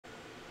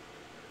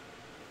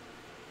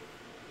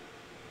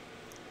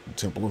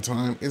Temple of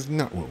Time is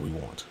not what we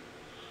want.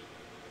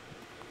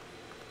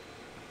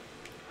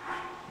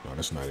 No,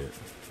 that's not it.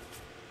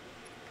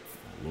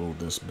 Load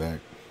this back.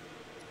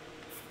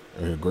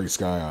 Great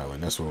Sky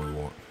Island, that's what we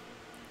want.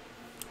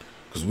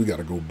 Because we got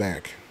to go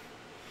back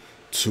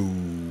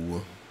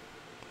to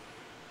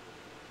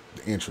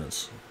the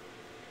entrance.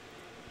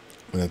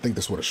 And I think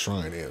that's what a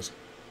shrine is.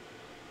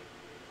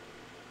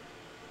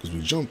 Because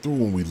we jump through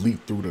and we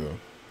leap through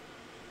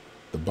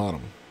the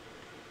bottom.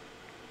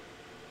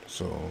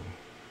 So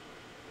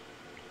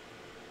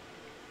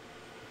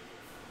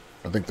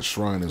I think the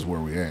shrine is where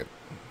we at.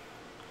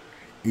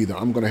 Either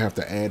I'm going to have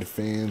to add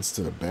fans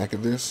to the back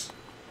of this,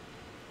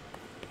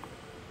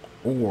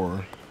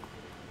 or,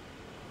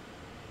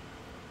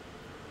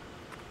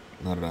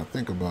 now that I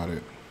think about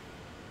it,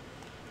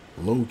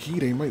 low key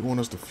they might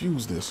want us to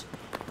fuse this.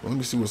 Well, let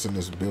me see what's in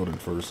this building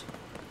first.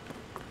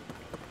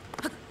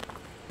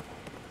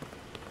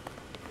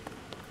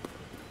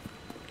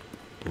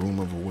 Room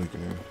of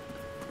Awakening.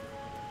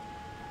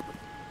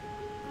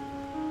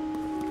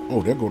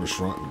 Oh, there go the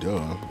shrine.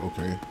 Duh.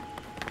 Okay.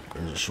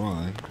 There's a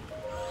shrine.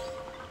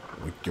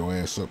 Wake your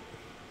ass up.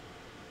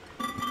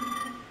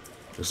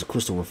 It's a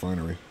crystal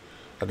refinery.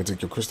 I can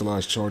take your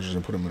crystallized charges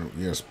and put them in.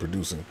 Yes,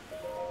 producing.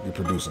 You're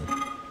producing.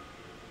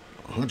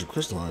 100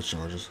 crystallized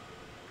charges.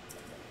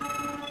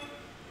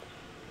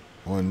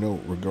 On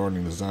note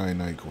regarding the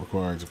cyanide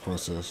required to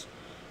process,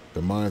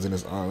 the mines in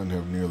this island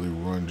have nearly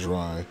run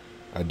dry.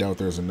 I doubt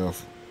there's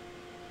enough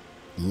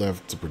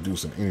left to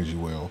produce an energy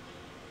well,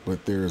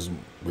 but there's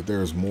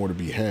more to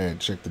be had.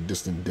 Check the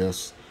distant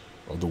depths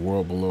of the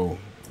world below.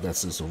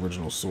 That's its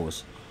original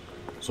source.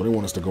 So they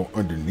want us to go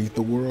underneath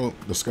the world,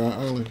 the Sky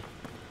Island.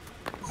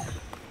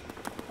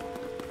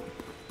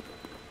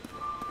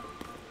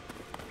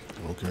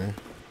 Okay,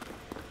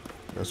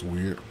 that's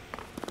weird.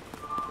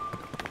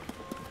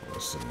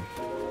 Let's see.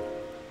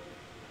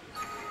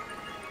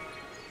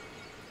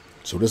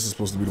 So this is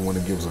supposed to be the one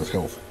that gives us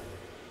health.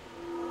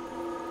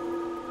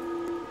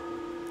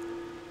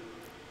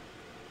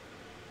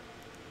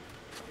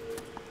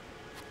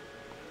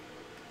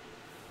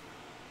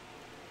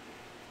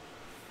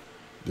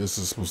 This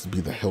is supposed to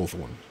be the health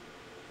one.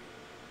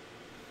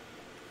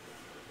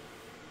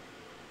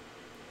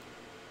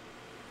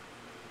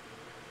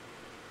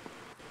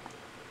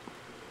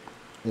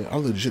 Yeah, I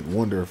legit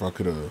wonder if I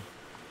could have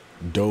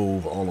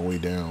dove all the way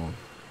down.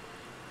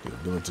 The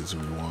ability to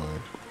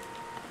rewind.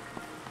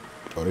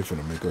 Oh, they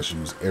finna make us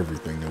use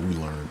everything that we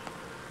learned.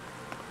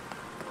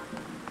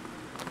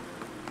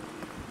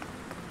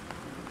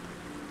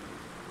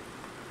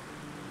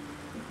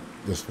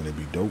 This finna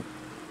be dope.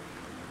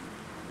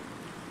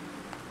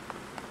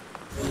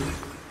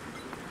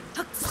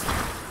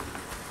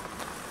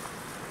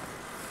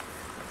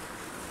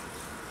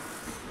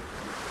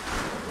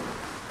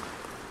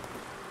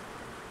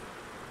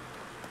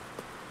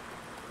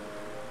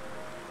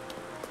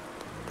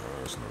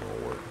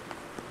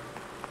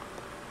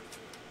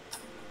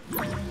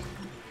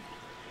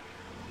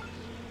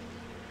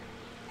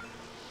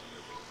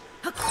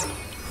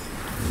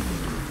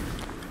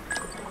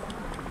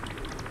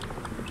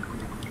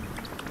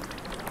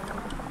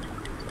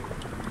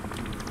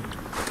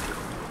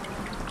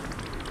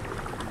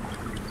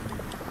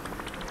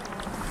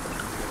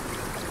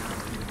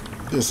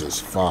 This is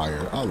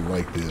fire. I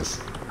like this.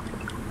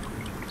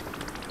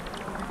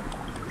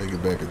 Make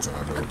it back in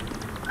time, though.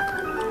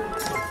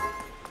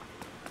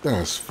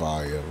 That's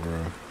fire,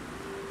 bro.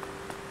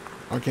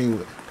 I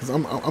can't, because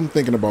I'm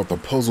thinking about the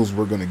puzzles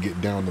we're gonna get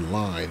down the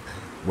line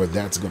where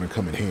that's gonna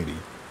come in handy.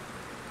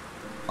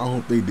 I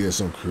hope they did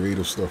some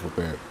creative stuff with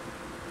that,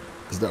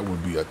 because that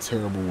would be a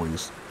terrible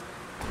waste.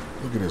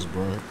 Look at this,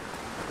 bro.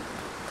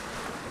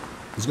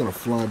 He's gonna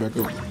fly back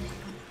up.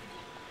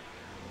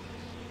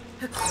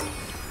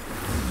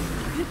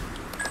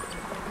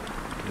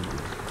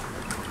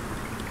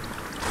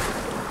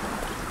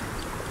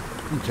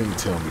 You can't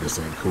tell me this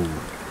ain't cool.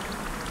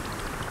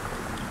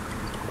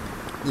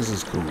 This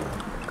is cool.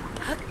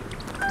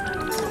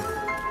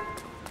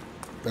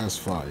 That's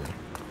fire.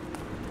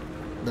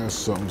 That's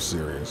something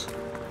serious.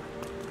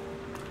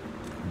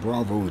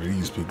 Bravo to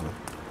these people.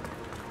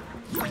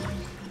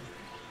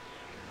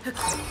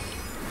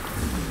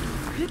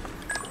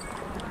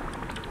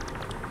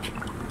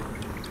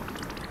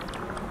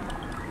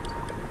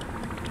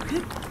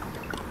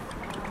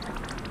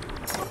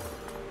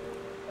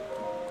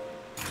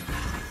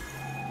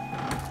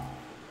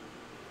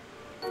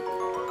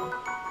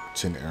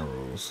 10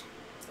 arrows.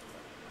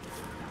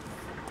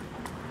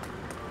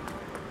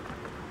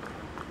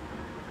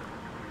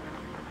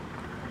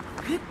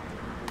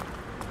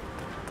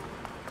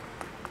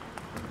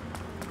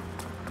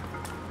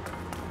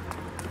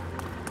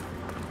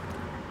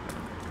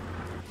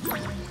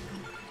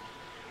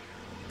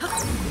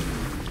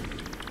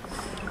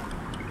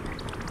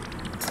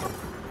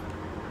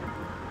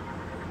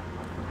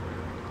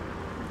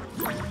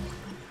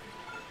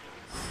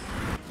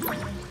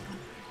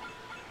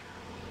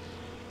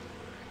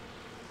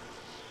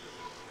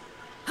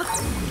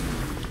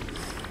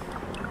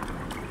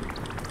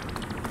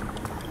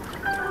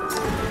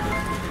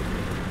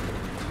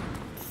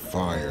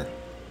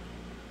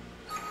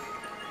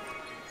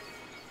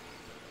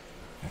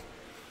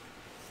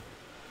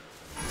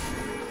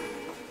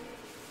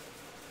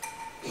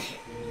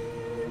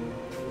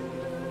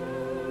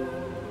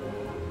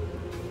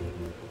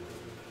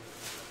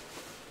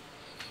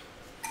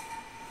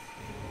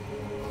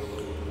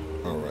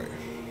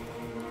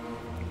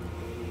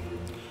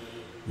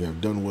 You have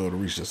done well to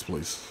reach this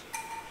place.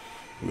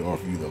 We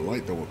offer you the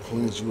light that will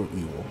cleanse you of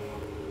evil.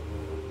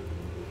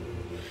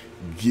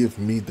 Give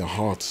me the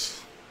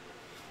hearts.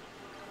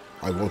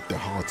 I want the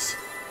hearts.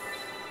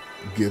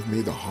 Give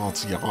me the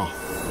hearts, y'all.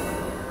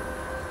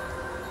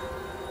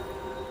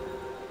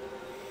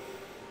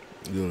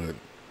 Good.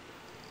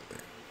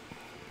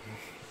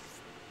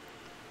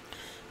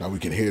 Now we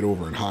can head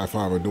over and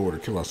high-five a door to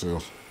kill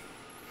ourselves.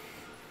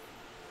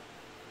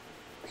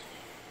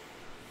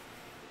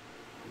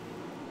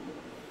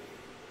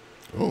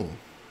 Oh.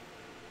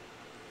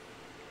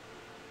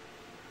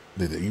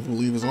 Did the evil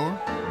leave his arm?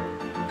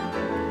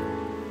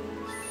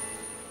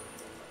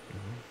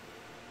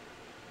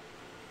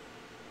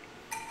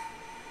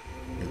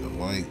 May the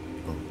light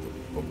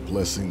of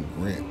blessing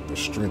grant the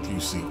strength you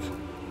seek.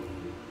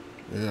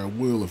 Yeah, I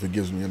will if it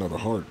gives me another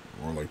heart,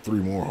 or like 3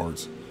 more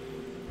hearts.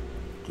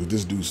 Because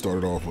this dude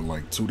started off with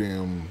like two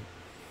long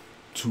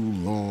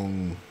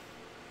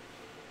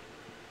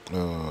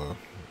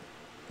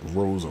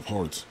rows of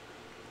hearts.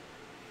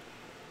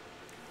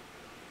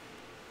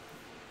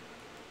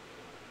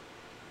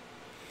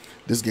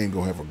 This game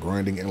gonna have a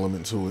grinding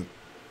element to it.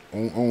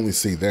 I only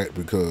say that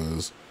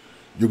because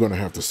you're gonna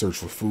have to search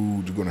for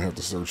food. You're gonna have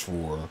to search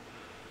for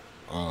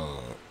a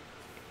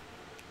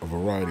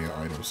variety of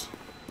items.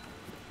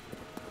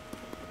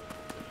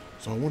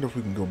 So I wonder if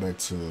we can go back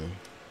to...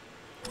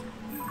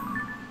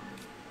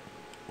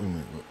 Wait a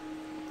minute.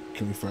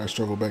 Can we fast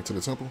travel back to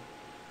the temple?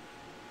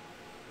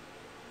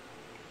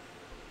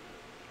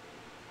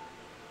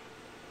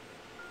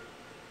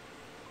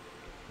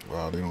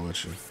 Wow, they don't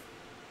let you.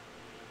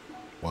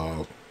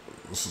 Wow.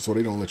 So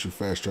they don't let you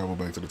fast travel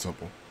back to the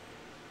temple.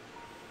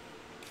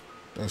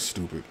 That's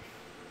stupid.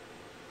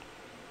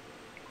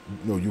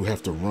 No, you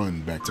have to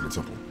run back to the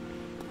temple.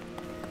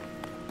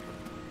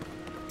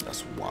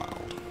 That's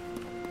wild.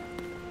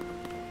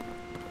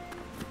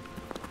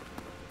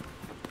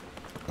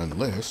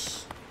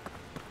 Unless...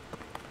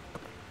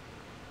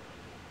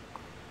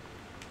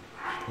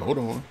 Hold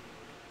on.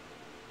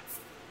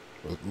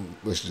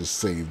 Let's just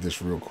save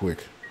this real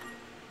quick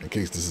in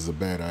case this is a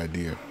bad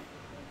idea.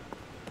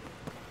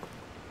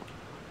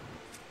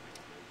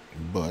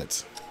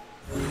 But...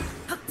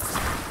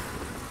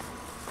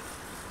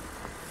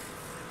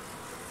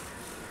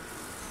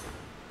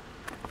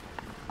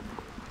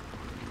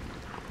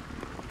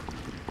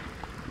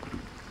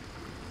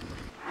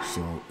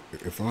 So,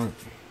 if I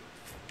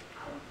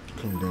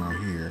come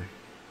down here,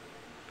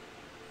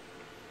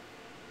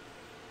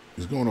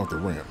 it's going off the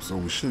ramp, so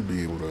we should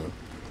be able to...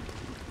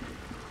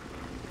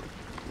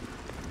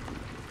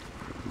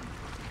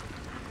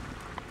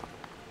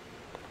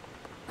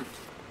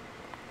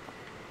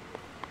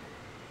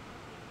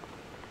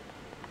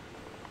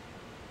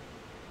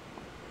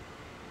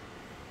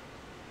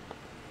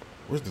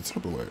 Where's the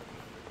temple at?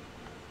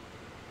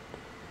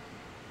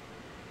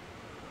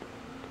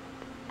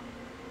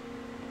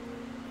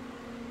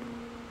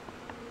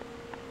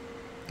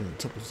 Yeah, the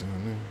temple's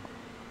down there.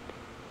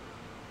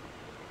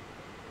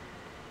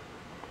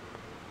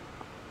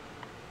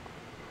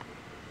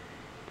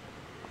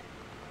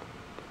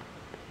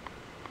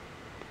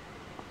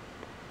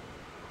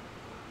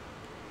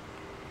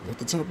 Is that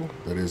the temple?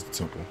 That is the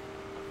temple.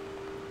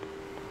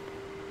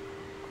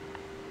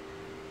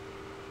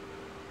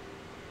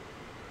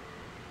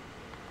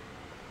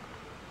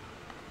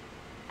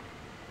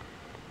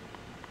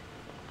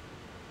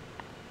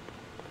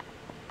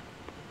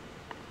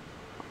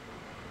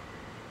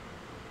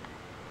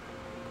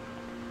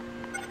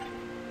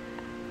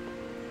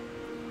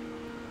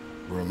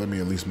 Bro, let me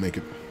at least make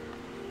it.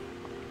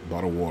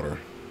 Bottle water.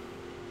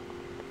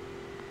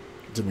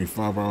 It took me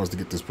 5 hours to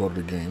get this part of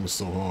the game. It's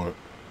so hard.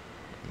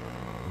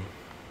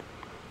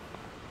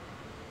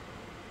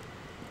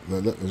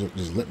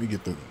 Just let me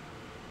hit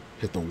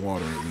the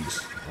water at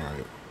least. All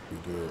right, we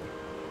good.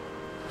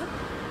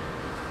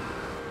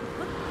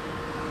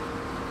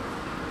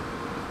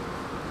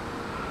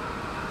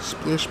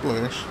 Splish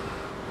splash.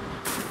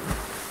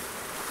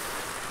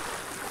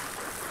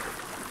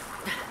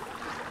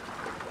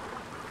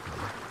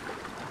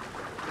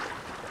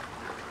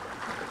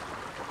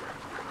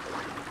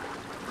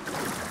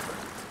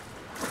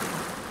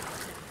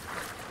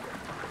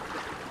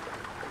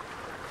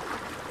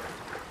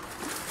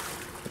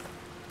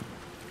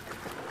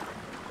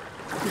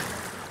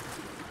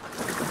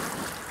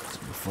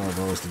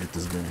 To get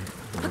this game.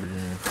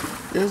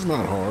 Yeah, it's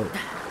not hard.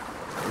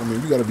 I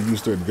mean, you got to be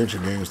used to adventure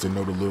games to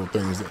know the little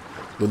things,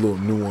 the little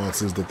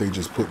nuances that they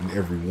just put in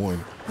every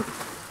one.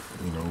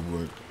 You know,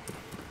 but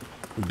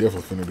we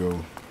definitely finna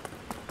go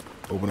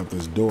open up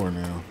this door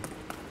now.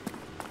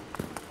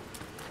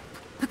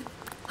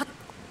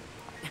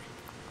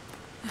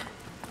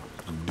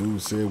 The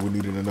dude said we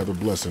needed another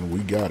blessing. We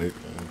got it.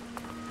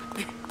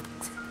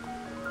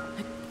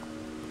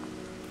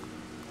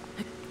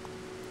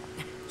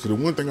 So the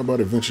one thing about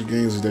adventure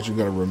games is that you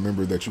got to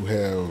remember that you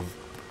have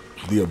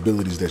the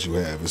abilities that you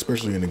have,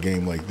 especially in a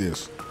game like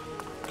this.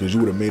 Because you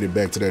would have made it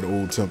back to that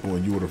old temple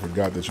and you would have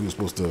forgot that you were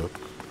supposed to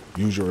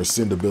use your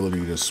ascend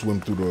ability to swim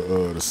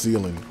through the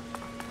ceiling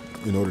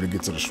in order to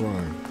get to the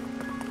shrine.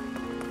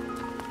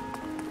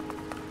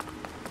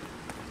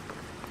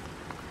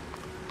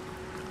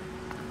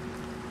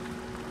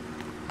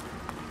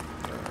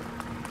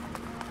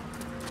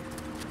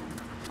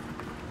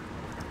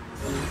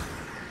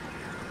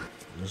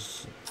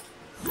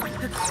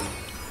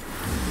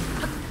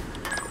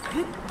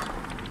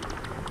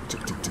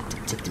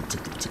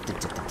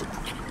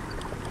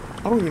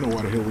 I don't even know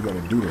why the hell we gotta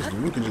do this.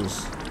 We could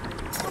just...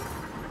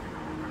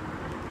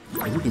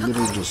 we could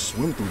literally just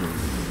swim through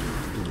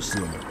the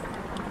ceiling.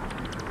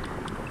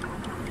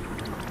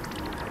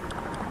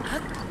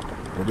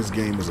 Well, this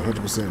game is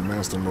 100%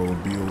 master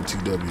mode,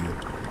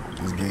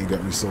 BOTW. This game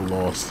got me so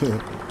lost.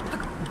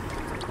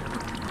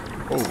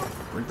 Oh,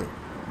 break the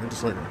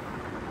cycle.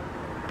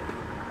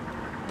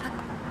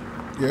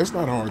 Yeah, it's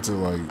not hard to,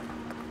 like,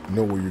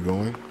 know where you're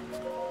going.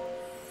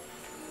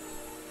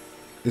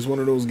 It's one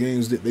of those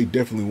games that they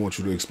definitely want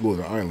you to explore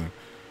the island.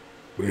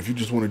 But if you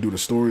just want to do the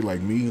story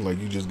like me, like,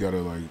 you just gotta,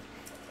 like...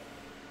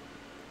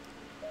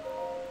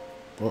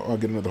 Oh, I'll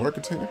get another heart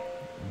container?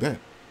 That.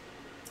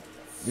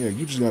 Yeah,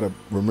 you just gotta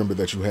remember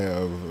that you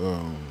have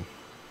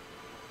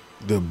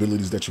the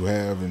abilities that you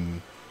have,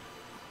 and,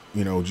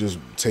 you know, just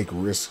take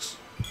risks.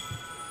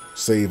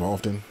 Save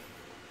often.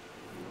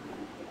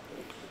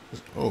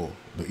 Oh,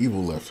 the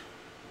evil left.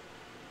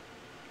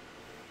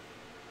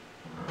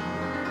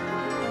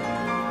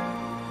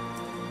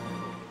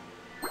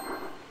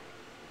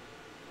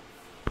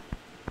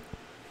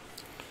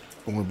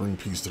 I want to bring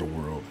peace to the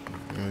world.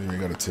 You ain't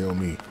gotta tell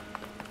me.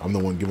 I'm the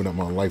one giving up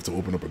my life to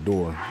open up a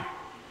door.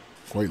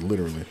 Quite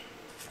literally.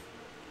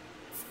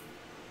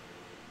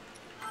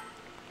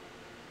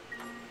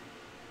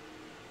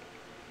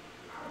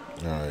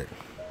 Alright.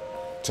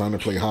 Time to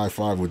play high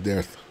five with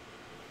death.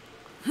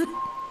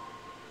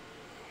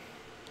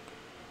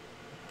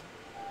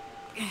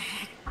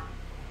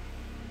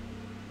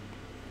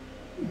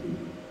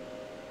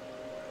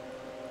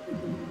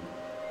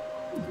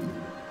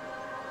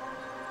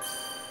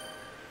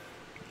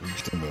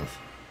 Just enough.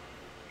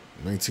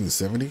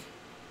 1970?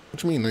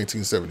 What you mean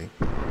 1970?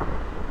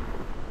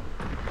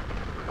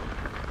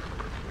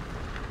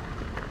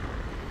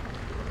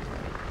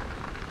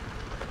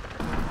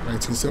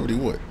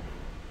 What?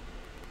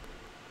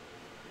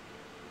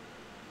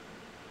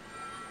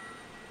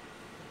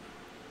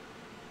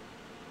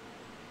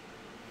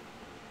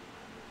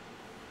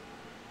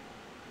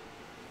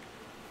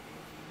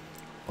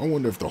 I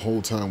wonder if the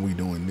whole time we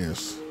doing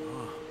this.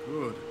 Ah,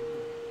 good.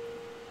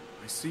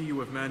 I see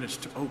you have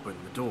managed to open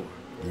the door.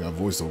 We got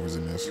voiceovers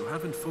in this. You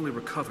haven't fully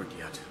recovered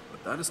yet,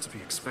 but that is to be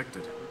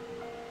expected.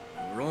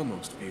 You were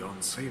almost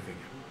beyond saving.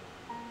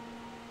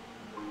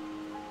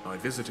 By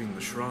visiting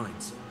the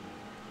shrines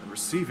and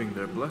receiving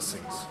their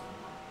blessings,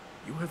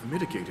 you have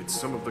mitigated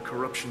some of the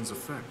corruption's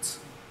effects.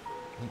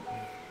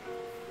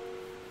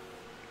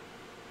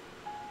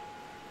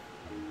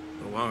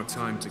 Though our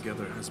time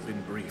together has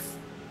been brief,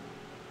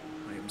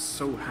 I am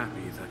so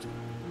happy that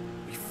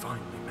we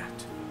finally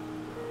met.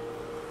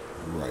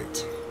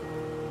 Right.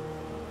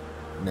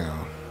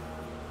 Now,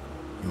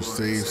 your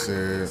save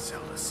said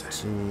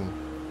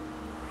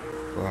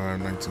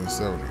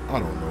 2/5/1970. I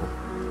don't know.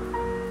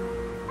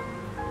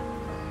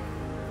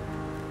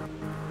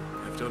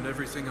 I've done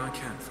everything I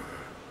can for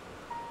her.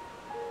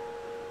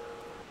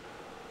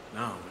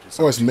 Now it is.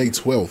 Oh, it's May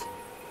 12th.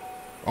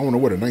 I wonder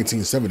where the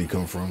 1970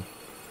 come from.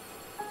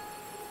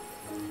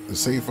 The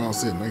save file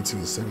said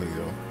 1970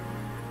 though.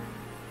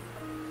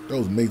 That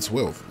was May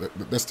 12th.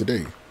 That's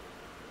today.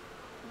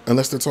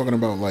 Unless they're talking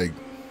about like,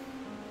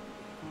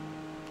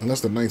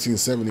 unless the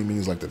 1970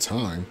 means like the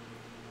time.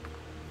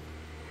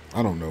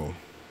 I don't know.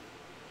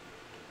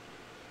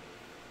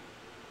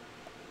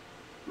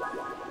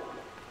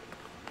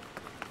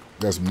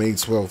 That's May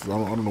 12th.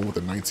 I don't know what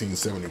the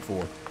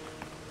 1974.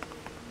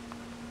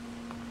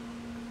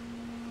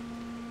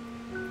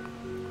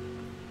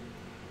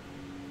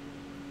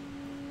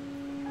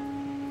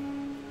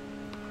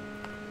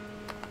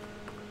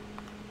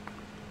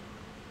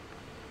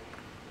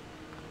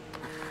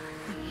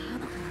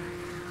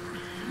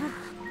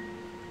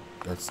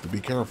 That's to be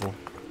careful.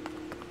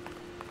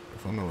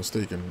 If I'm not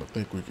mistaken, I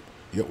think we can.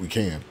 Yep, we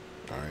can.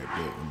 Alright,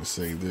 let me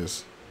save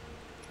this.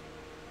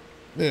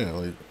 Yeah,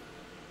 like,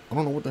 I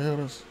don't know what the hell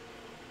that's.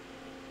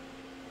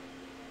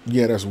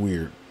 Yeah, that's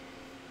weird.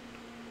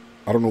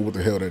 I don't know what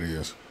the hell that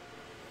is.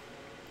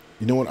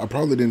 You know what? I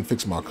probably didn't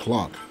fix my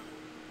clock.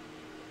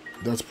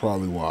 That's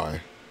probably why.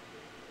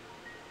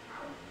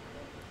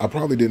 I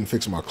probably didn't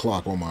fix my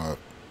clock on my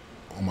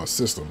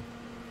system.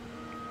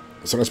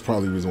 So that's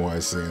probably the reason why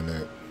it's saying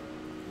that.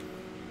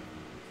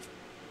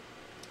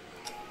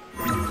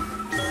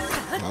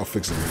 I'll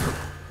fix it later.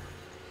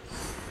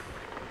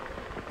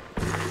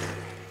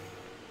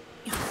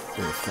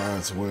 Yeah,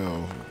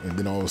 5/12, and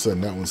then all of a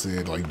sudden that one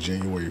said like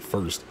January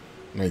 1st,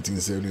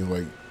 1970.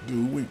 Like,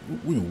 dude,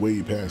 we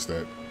way past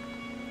that.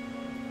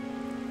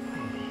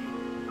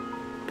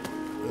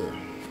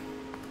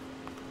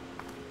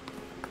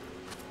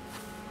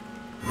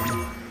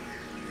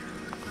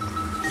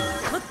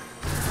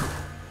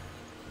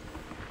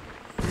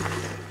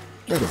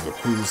 That is the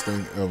coolest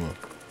thing ever.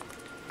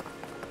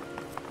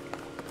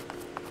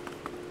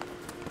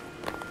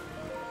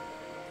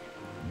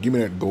 Give me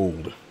that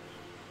gold.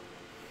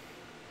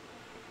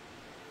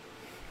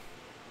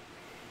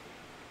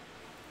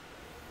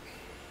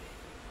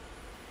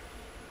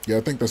 Yeah,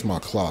 I think that's my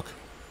clock.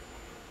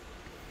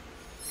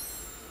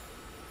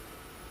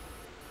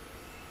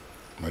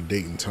 My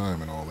date and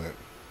time and all that.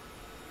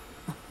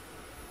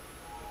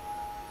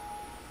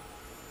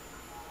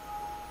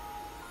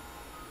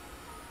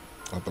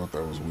 I thought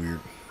that was weird.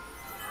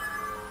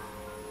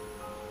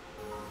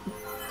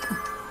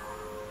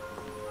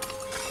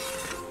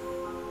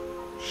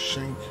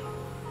 Shank.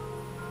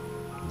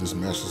 This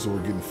Master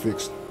Sword getting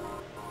fixed.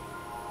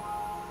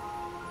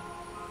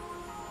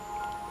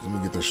 Let me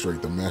get this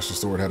straight. The Master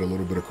Sword had a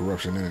little bit of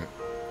corruption in it.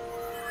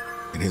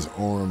 And his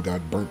arm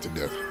got burnt to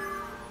death.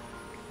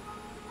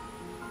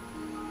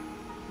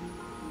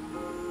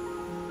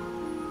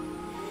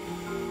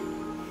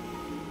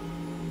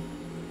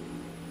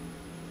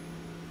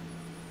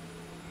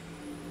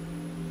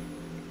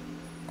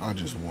 I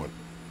just want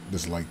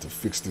this light to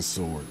fix this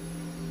sword.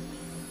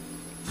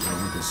 So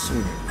we can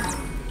swing it.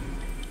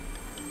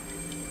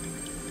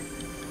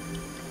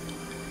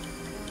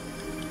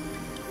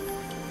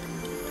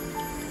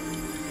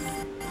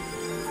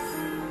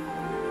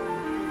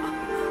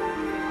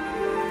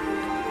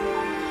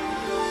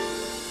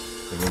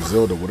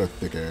 Zelda with a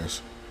thick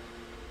ass.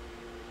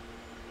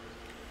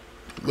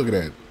 Look at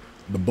that.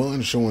 The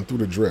bun showing through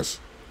the dress.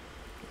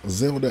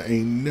 Zelda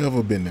ain't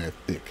never been that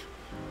thick.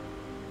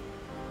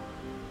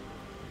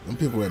 Them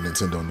people at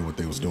Nintendo knew what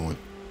they was doing.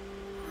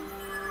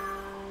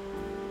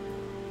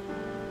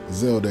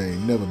 Zelda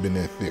ain't never been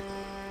that thick.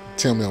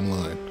 Tell me I'm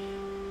lying.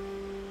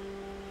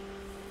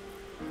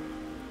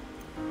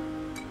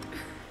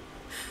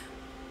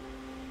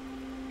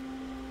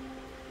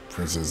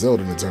 Princess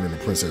Zelda done turned into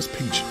Princess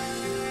Peach.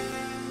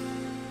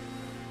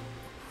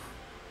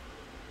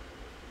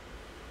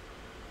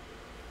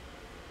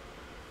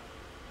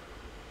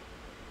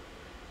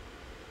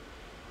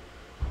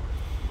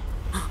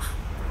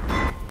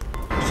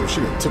 So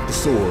she done took the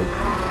sword.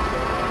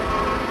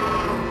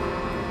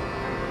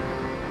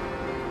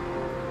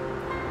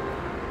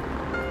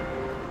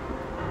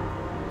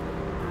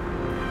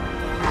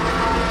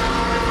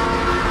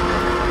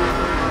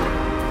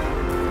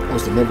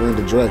 What's the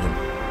never-ending dragon?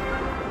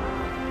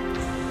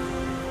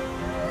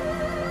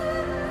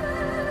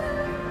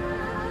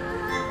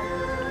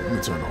 Let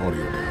me turn the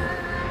audio down.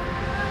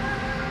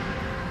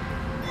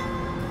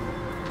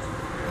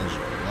 That's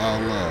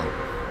loud.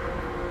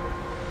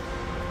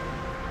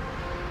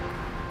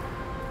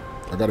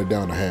 I got it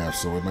down to half,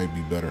 so it might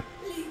be better.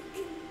 Link.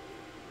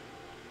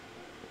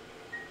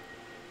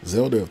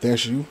 Zelda, if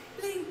that's you,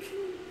 Link.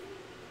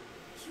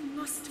 You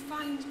must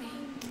find me.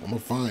 I'm gonna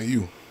find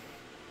you.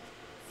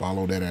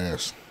 Follow that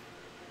ass.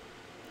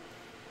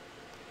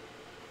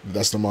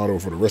 That's the motto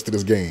for the rest of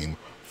this game.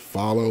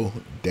 Follow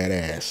that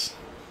ass.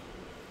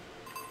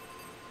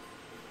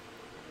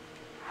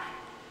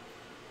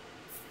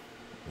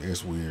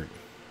 It's weird.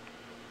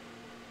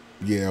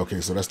 Yeah,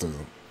 okay, so that's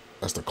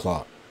the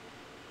clock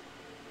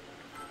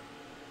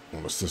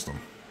on the system.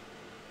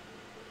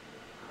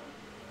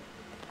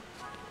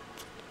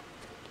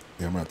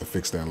 Yeah, I'm gonna have to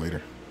fix that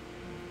later.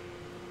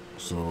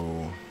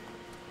 So,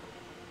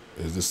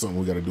 is this something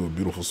we gotta do a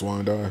beautiful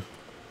swan dive?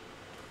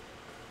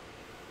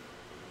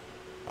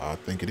 I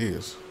think it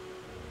is.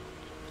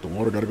 The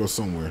water gotta go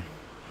somewhere.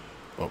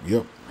 Oh,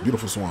 yep,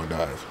 beautiful swan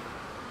dive.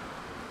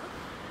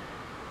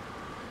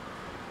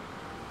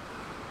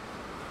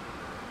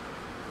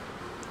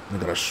 I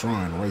got a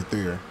shrine right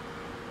there.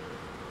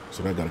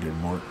 So that gotta get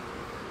marked.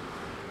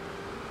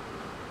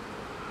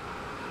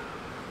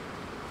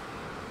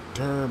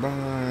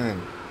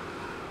 Turbine.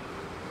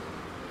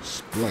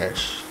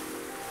 Splash.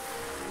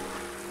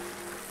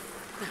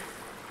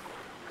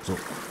 So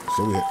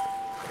we hit.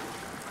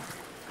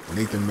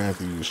 Nathan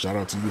Matthews, shout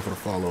out to you for the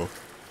follow.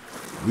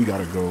 We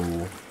gotta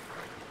go.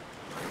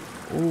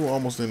 Oh,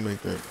 almost didn't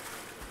make that.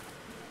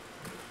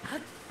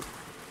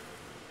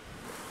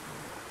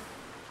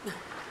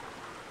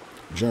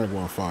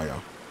 Jaguar fire.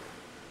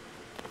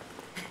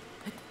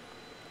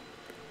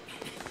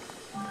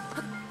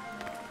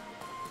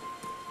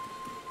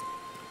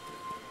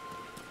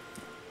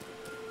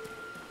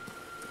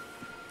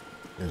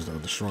 There's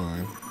the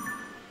shrine.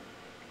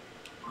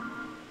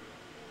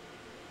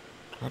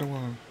 How do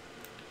I?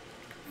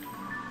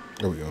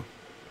 There we go.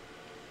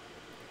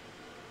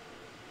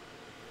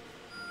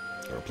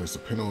 Gotta place a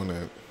pin on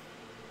that.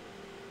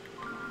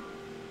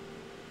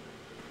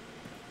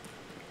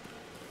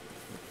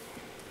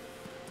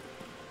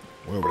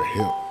 Whatever the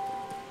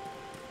hell.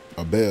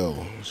 A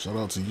bell. Shout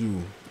out to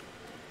you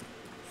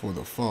for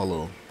the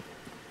follow.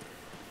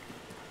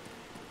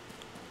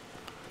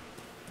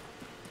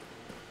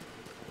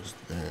 What's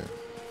that?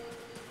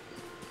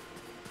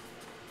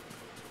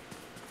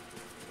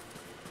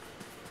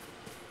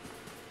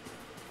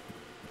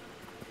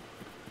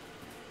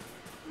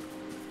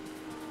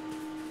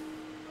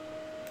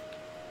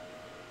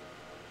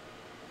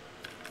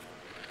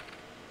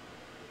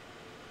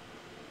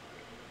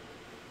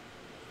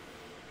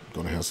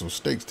 Gonna have some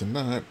steaks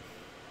tonight.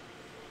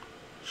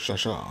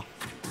 Shasha.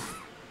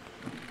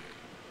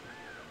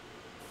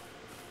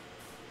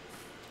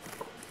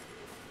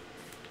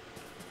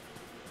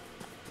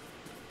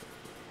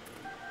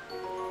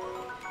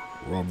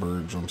 Raw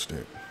bird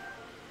drumstick.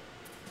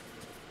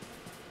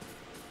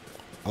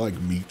 I like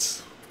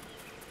meats.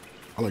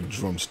 I like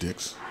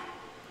drumsticks.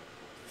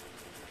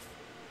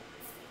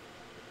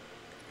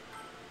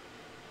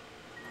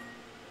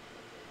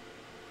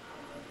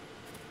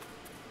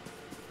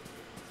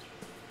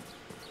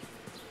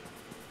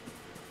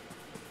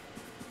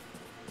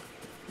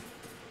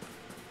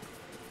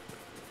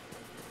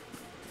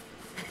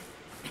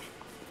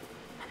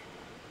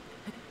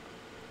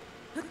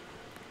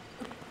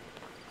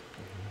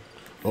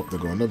 Oh, there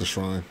go another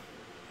shrine.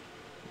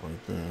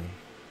 Right there.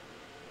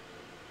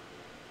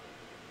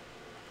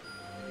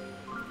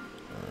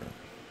 Alright.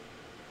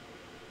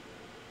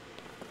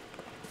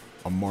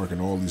 I'm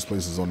marking all these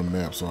places on the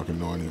map so I can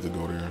know I need to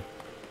go there.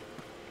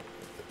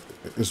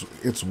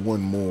 It's one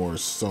more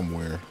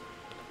somewhere.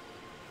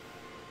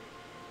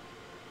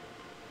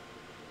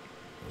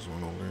 There's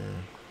one over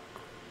there.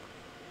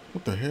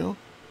 What the hell?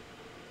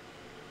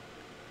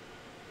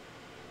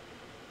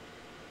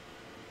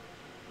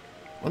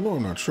 I know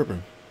I'm not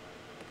tripping.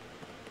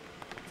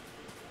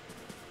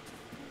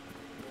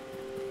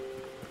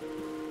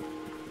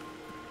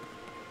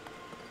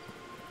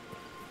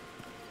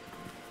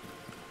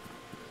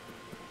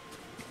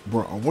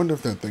 Bro, I wonder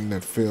if that thing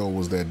that fell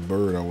was that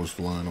bird I was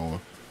flying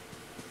on.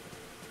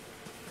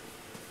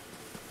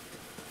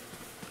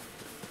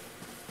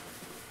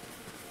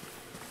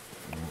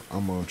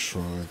 I'm gonna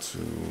try to...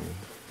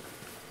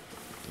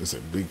 It's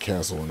a big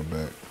castle in the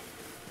back.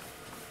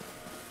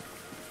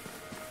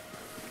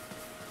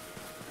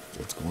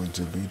 It's going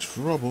to be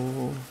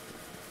trouble.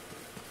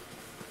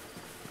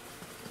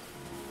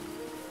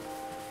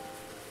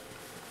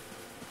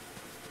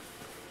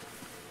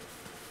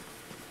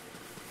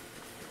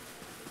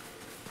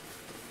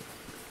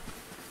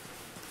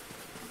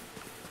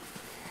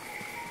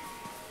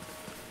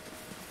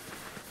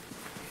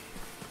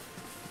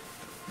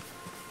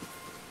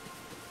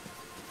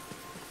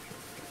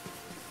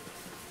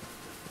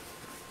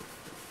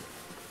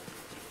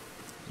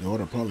 You know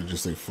what? I'd probably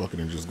just say fuck it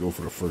and just go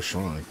for the first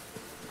shrine.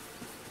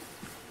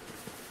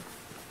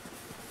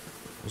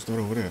 What's that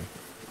over there?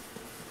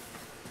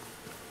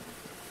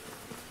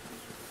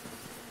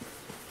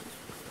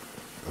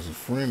 That's a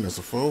friend, that's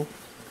a foe.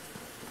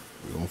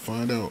 We're gonna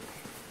find out.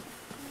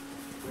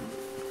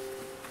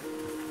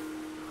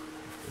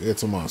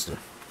 It's a monster.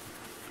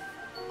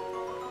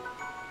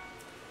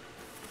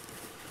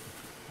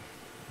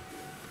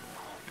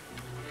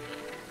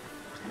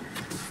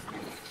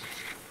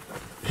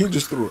 He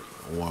just threw it.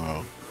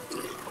 Wow.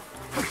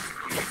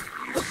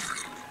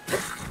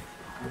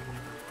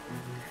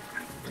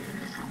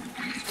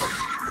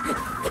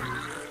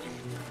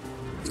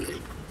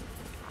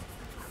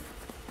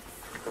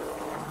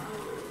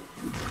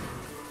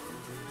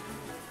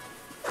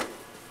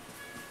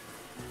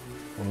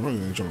 I'm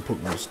really ain't trying to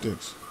poke my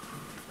sticks.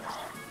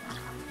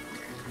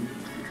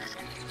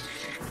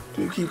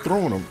 You keep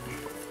throwing them.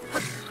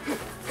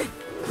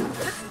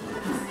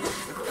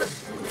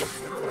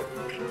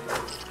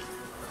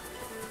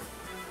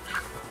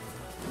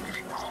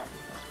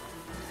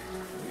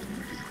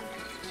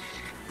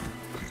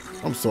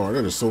 I'm sorry,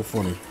 that is so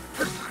funny.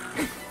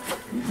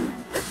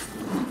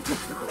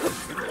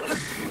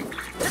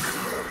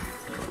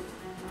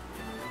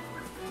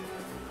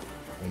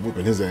 I'm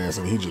whipping his ass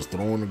and he just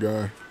throwing the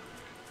guy.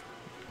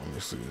 Let me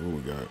see what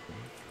we got.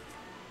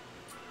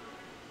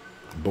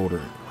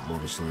 Boulder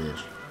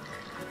sledge.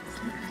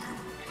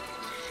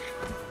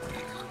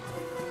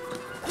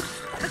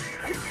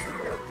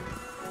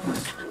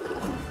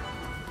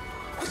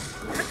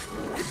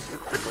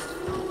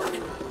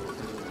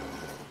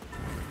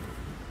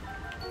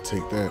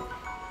 Take that.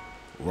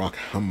 Rock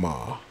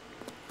hammer.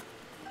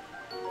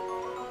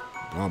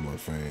 Goblin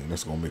fang.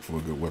 That's gonna make for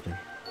a good weapon.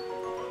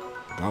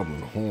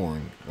 Goblin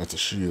horn. That's a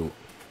shield.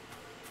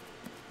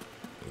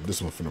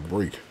 This one finna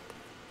break.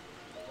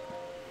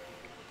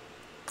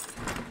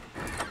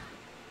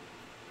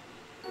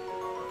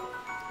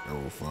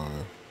 Arrow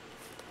 5.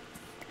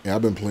 Yeah,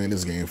 I've been playing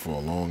this game for a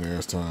long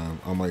ass time.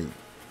 I might,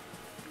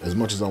 as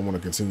much as I want to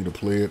continue to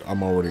play it,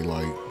 I'm already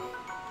like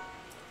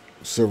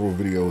several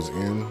videos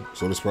in,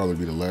 so this probably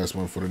be the last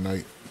one for the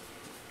night.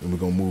 And we're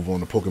gonna move on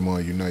to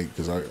Pokemon Unite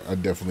because I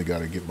definitely got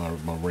to get my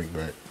rank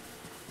back.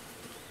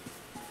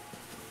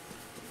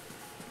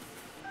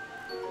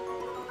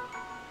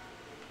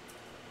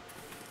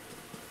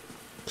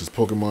 Because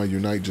Pokemon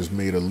Unite just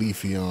made a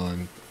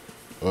Leafeon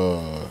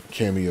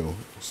cameo,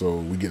 so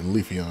we getting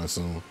Leafeon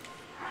soon.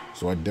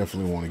 So I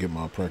definitely want to get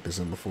my practice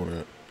in before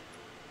that.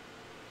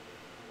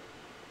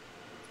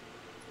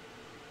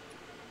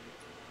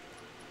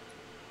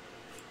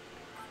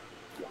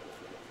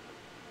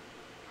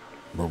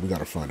 Bro, we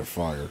gotta find a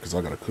fire because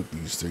I gotta cook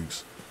these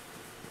steaks.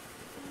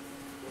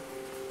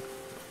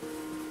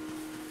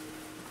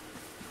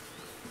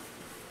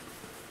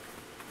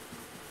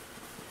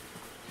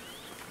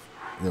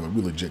 Yeah,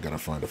 we legit gotta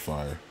find a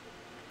fire.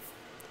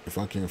 If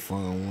I can't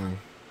find one,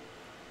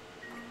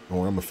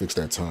 oh, I'm gonna fix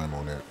that time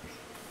on that.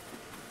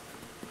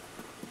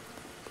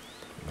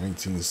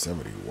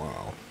 1970,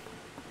 wow.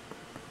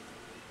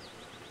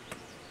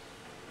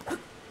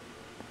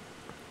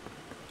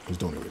 These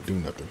don't even do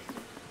nothing.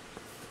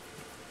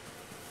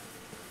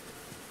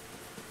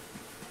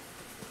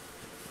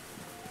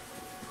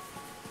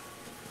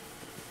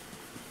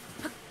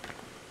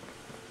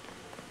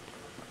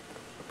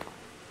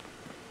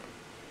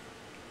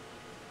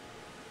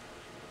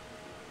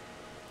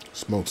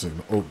 Smoke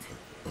signal. Oh,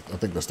 I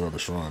think that's the other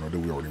shrine. Or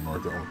did we already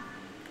mark that one?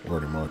 We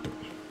already marked it.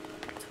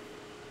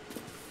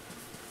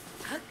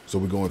 So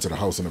we go into the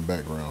house in the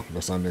background.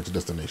 That's our next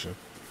destination.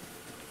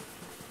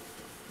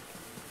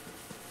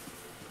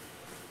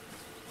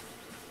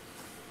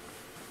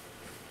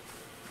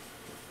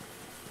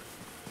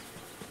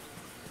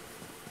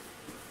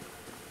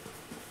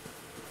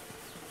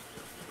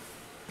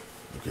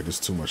 Okay, there's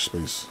too much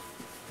space.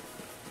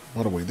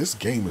 By the way, this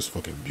game is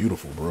fucking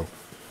beautiful, bro.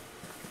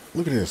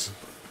 Look at this.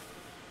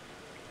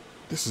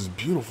 This is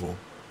beautiful.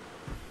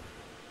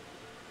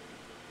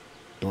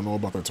 Don't know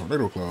about that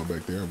tornado cloud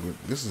back there, but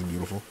this is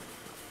beautiful.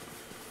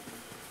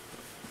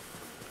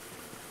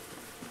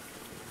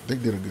 They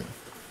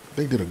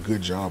did a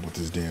good job with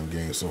this damn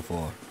game so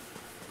far.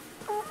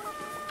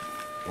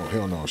 Oh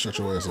hell no, shut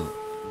your ass up.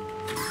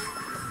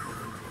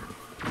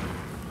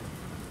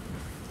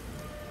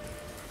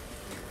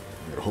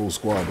 Yeah, the whole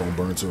squad gonna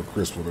burn to a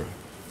crisp with it.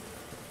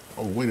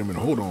 Oh wait a minute,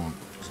 hold on.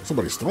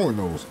 Somebody's throwing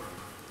those.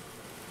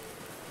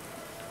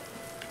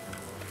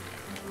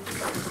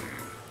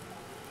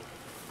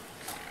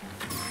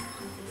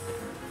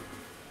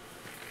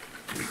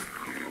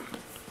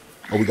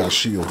 Oh, we got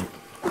shield.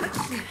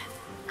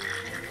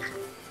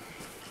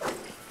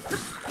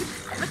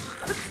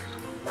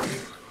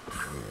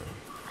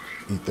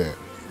 Eat that.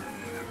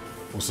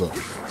 What's up?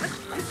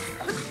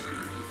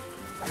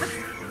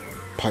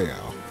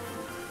 Pow.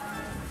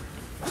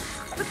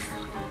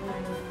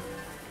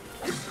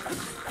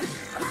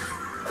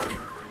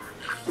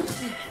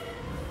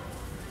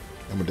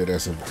 I'm a dead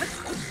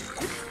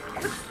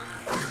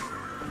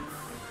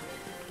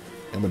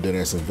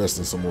ass invest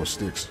in some more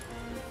sticks.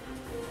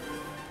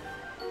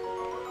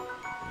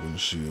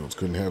 Windshields.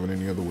 Couldn't have it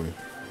any other way.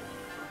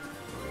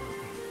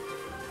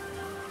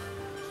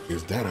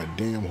 Is that a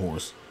damn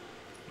horse?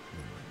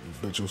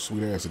 Bet your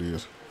sweet ass it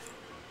is.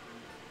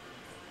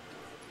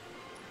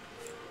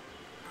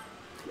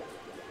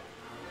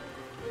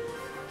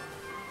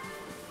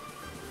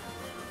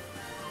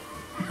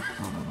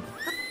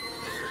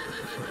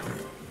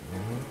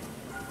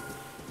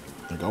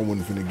 Think I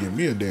wasn't finna get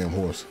me a damn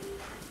horse.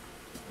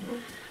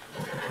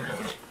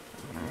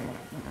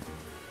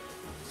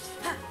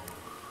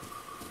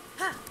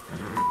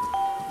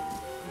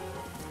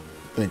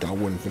 Think I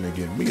wasn't finna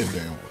get me a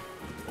damn one.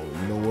 Oh,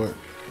 you know what?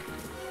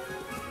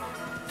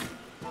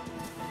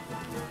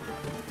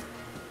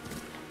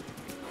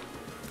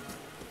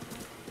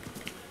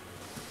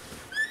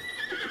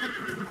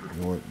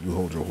 You know what? You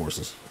hold your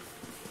horses.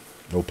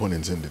 No pun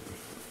intended.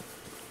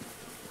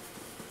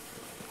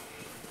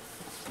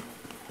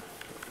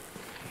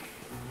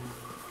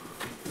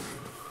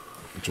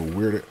 Get your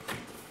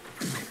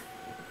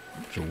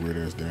weird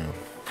ass down.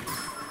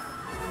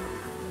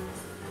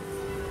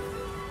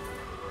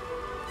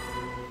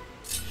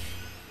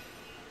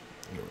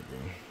 There we go.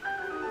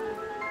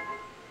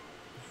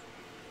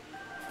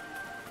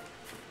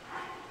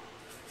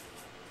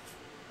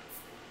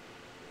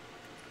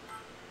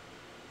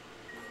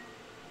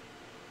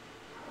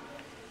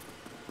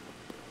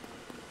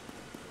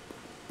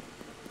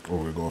 Oh,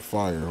 we're going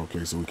fire.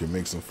 Okay, so we can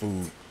make some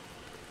food.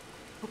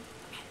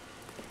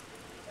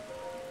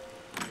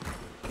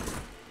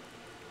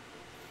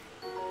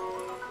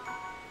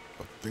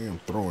 A damn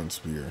throwing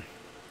spear.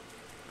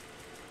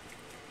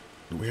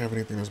 Do we have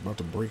anything that's about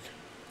to break?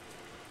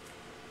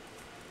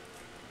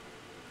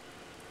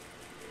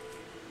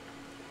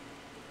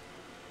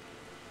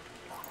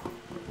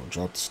 We'll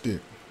drop the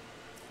stick.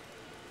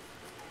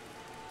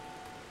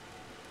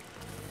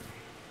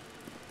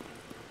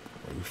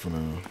 We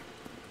finna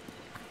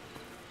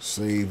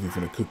save. We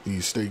finna cook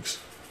these steaks.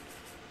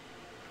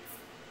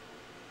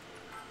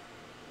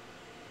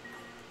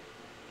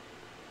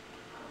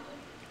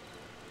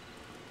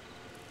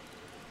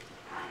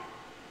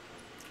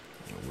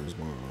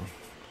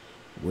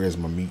 Where's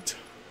my meat?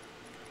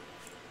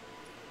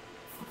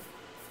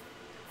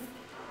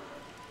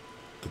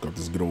 Cook up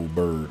this good old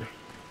bird.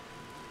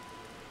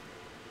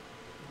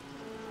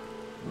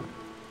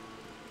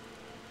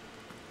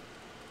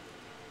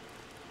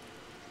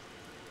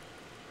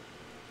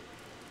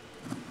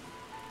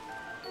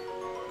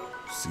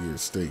 Seared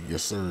steak,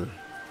 yes sir.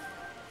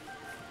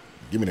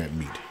 Give me that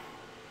meat.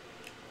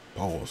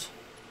 Pause.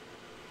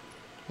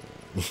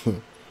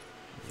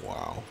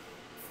 Wow.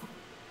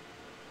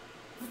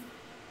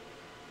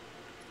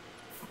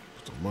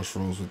 Put some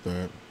mushrooms with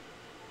that.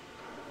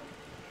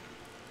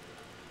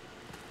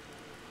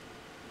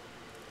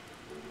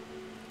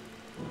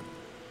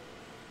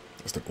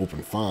 That's the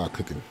open fire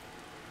cooking.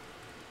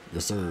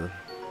 Yes sir.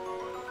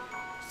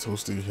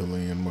 Toasted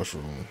Himalayan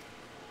mushroom.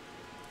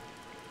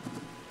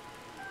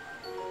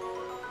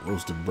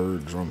 Roasted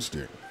bird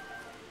drumstick.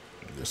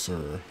 Yes,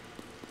 sir.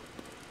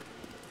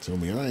 Tell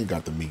me I ain't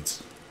got the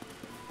meats.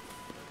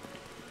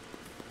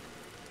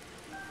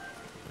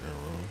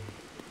 Arrow.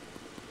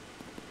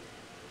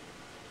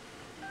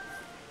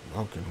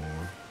 Falcon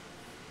horn.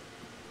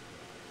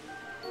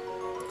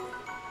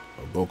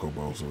 A boko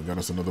bow, so we got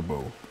us another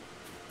bow.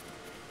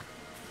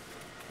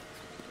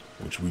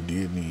 Which we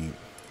did need.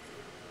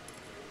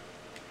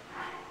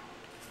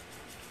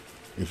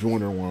 If you're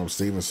wondering why I'm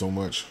saving so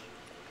much,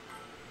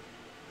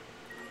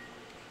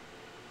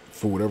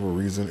 for whatever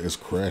reason, it's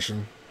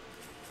crashing.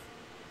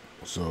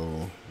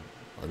 So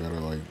I gotta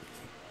like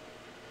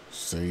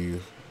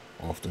save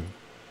often.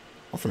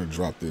 I'm finna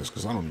drop this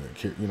because I don't even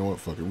care. You know what?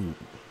 Fuck it.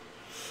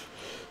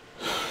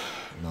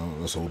 No,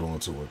 let's hold on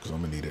to it because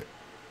I'm gonna need it.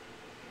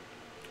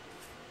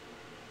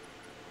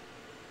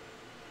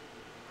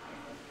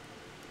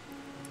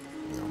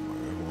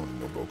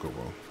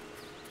 chocobo.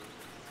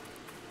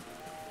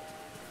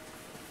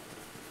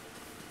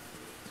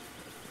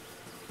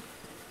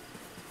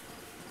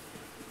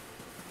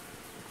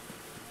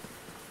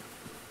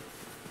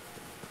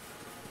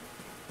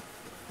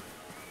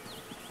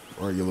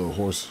 All right, you little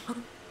horse.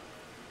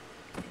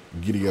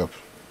 Giddy up.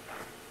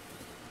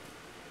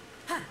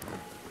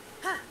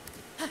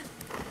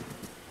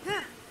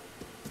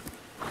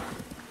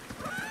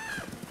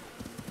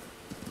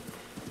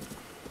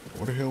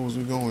 Where the hell was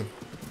we going?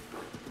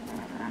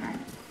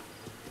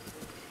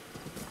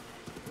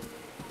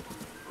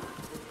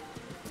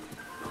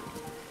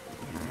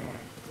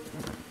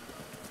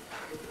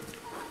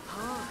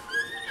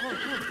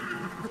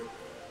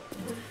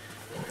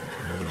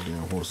 Those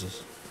damn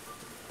horses.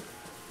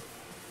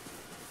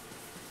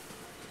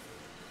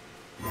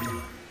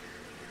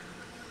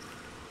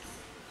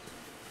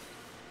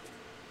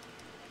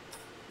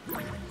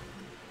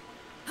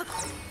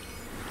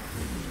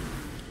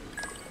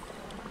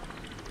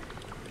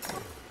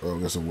 Well, I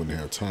guess it wouldn't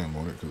have time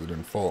on it because it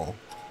didn't fall.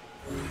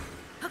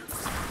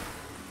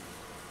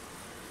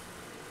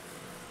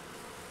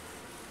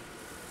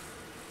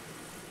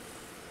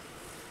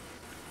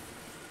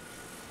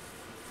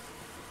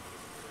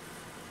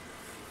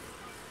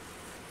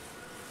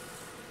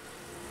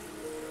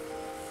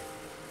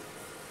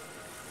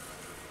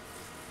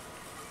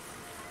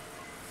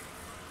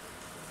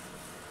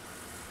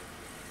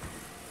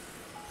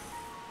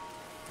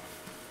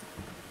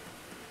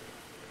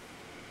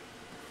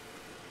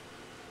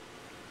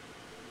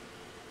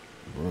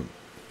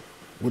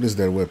 What is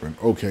that weapon?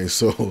 Okay,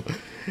 so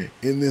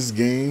in this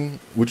game,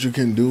 what you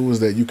can do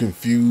is that you can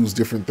fuse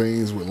different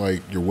things with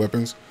like your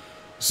weapons.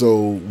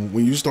 So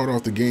when you start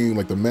off the game,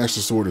 like the Master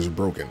Sword is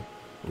broken,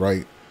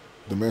 right?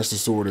 The Master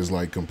Sword is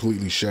like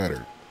completely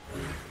shattered.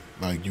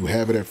 Like you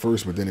have it at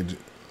first, but then it,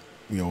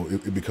 you know,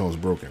 it becomes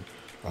broken.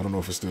 I don't know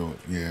if it's still,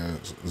 yeah,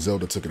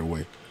 Zelda took it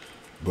away.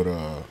 But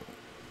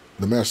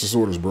the Master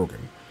Sword is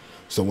broken.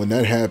 So when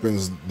that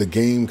happens, the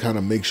game kind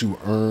of makes you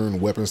earn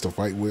weapons to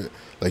fight with.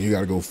 Like you got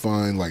to go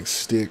find like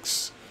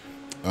sticks,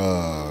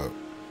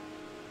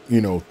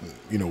 you know,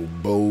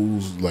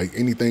 bows, like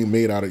anything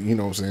made out of, you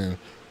know what I'm saying?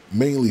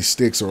 Mainly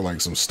sticks or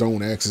like some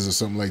stone axes or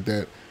something like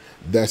that.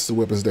 That's the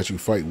weapons that you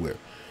fight with.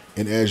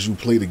 And as you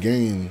play the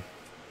game,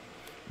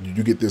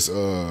 you get this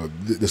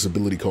this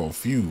ability called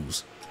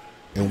fuse.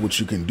 And what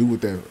you can do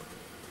with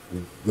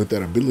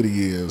that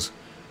ability is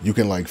you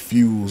can like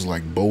fuse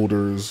like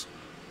boulders,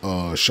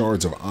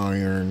 shards of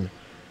iron,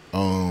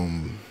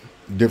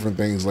 different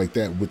things like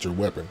that with your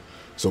weapon.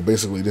 So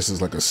basically this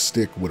is like a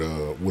stick with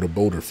a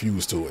boulder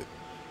fused to it.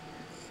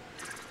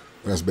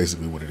 That's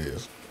basically what it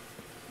is.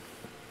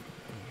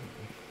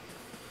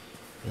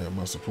 Yeah,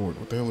 my support.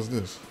 What the hell is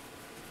this?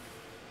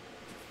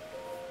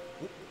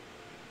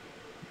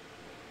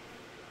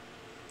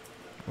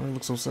 Why do you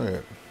look so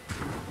sad?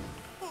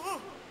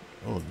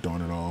 Oh,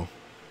 darn it all.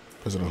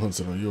 President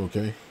Hudson, are you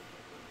okay?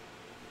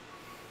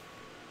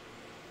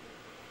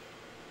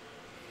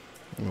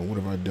 Oh, what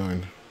have I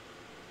done?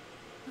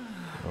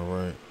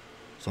 Alright.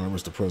 Sorry,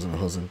 Mr. President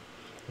Hudson.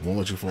 I won't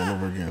let you fall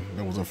over again.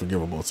 That was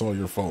unforgivable. It's all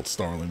your fault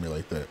startling me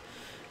like that.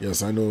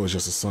 Yes, I know it was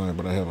just a sign,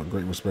 but I have a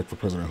great respect for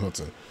President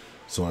Hudson.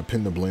 So I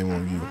pin the blame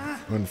on you.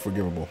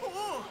 Unforgivable.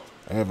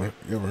 You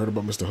ever heard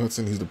about Mr.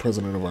 Hudson? He's the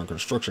president of our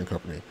construction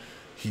company.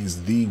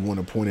 He's the one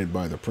appointed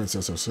by the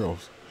princess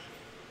herself.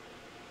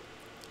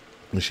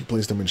 And she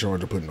placed him in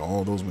charge of putting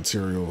all those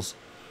materials,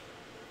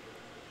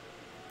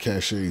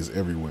 caches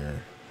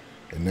everywhere.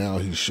 And now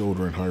he's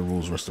shouldering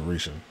Hyrule's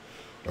restoration.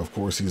 Of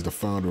course, he's the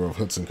founder of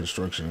Hudson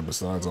Construction, and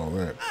besides all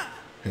that,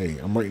 hey,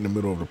 I'm right in the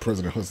middle of the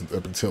President Hudson's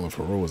epic tale of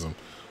heroism.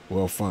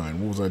 Well,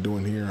 fine. What was I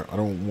doing here? I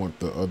don't want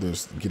the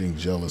others getting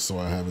jealous, so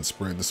I haven't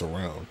spread this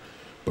around.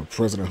 But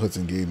President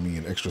Hudson gave me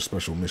an extra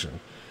special mission,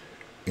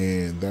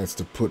 and that's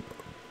to put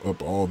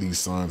up all these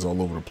signs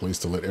all over the place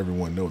to let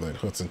everyone know that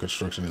Hudson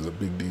Construction is a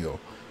big deal.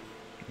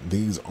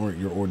 These aren't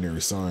your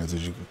ordinary signs,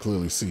 as you can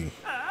clearly see.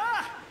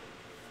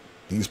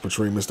 These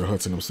portray Mr.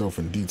 Hudson himself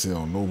in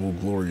detail, noble,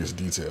 glorious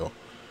detail.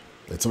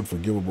 It's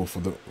unforgivable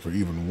for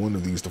even one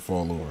of these to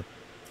fall over.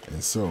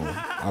 And so,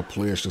 I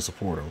pledge to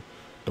support him.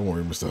 Don't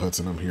worry, Mr.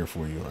 Hudson, I'm here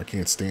for you. I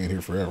can't stand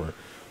here forever,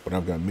 but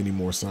I've got many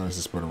more signs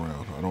to spread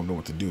around. I don't know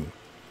what to do.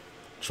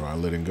 Try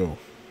letting go.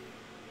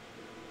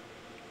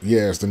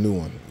 Yeah, it's the new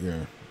one.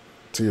 Yeah.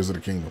 Tears of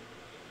the Kingdom.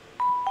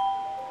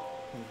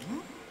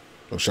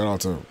 Oh, shout out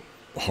to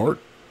Hart.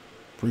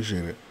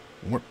 Appreciate it.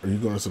 What, are you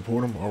going to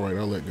support him? All right,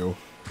 I'll let go.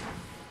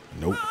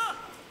 Nope.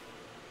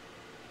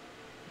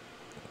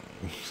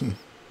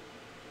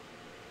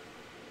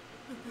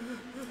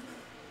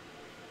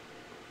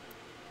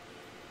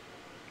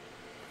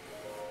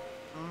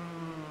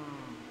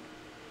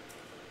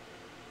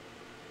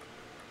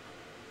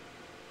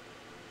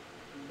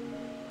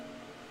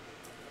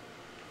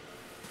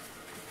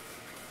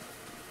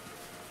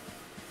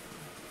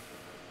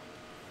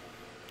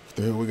 What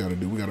the hell we gotta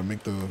do? We gotta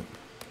make the...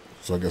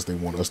 So I guess they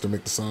want us to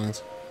make the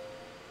signs?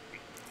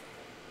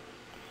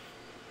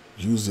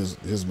 Use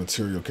his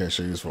material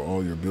caches for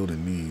all your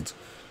building needs.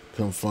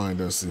 Come find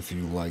us if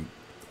you like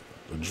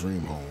a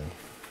dream home.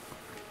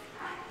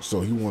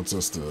 So he wants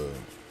us to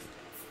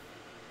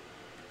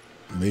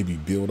maybe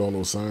build all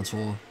those signs for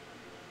him.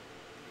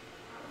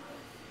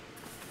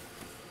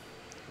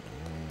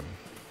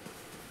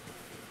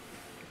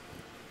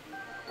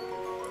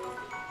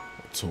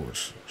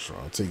 Torch. So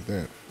I'll take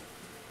that.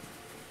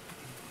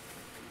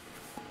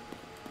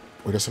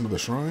 Wait, that's another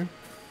shrine?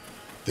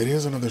 That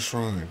is another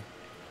shrine.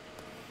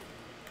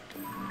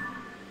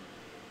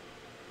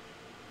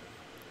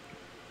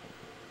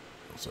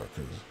 Sorry,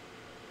 okay,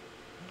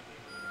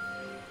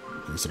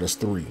 so that's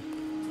 3.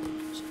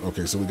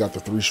 Okay, so we got the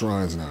 3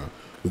 shrines now.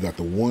 We got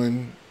the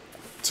one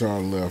to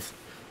our left,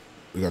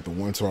 we got the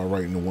one to our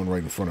right, and the one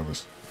right in front of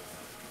us.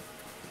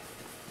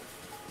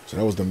 So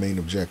that was the main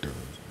objective,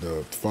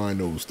 to find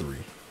those 3.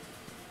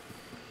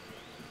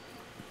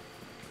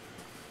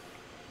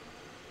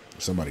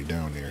 Somebody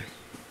down there.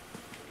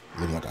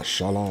 Look like a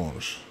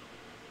challenge.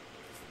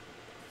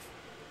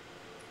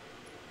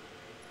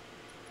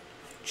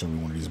 Show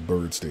me one of these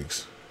bird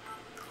steaks.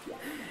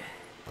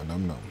 A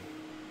num num.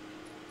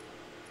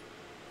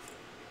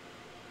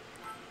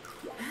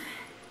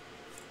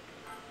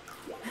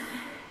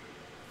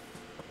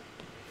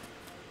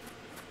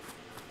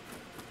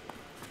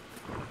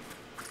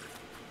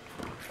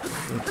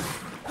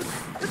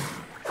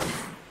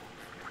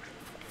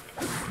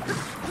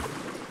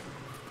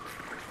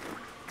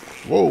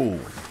 Whoa.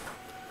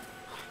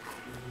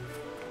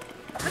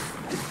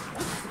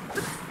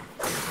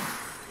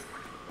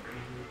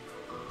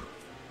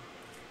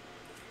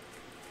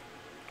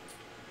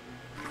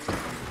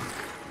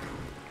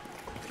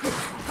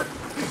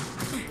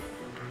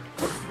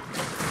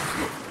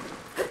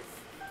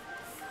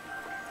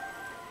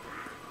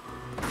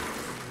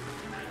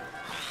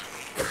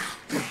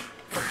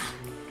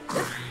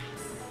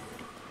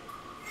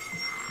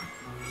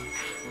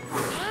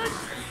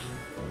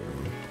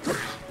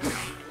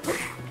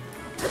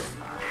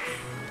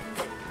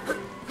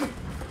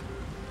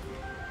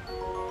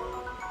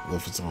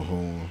 Left its on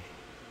home.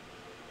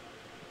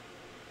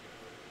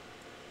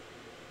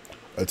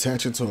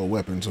 Attach it to a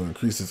weapon to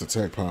increase its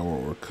attack power,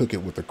 or cook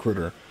it with a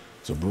critter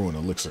to brew an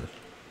elixir.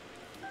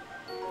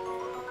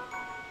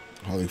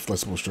 Highly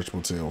flexible,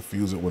 stretchable tail.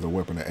 Fuse it with a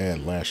weapon to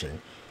add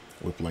lashing.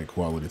 Whip-like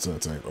quality to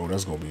attack. Oh,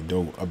 that's gonna be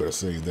dope. I better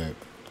save that.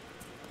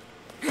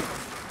 Let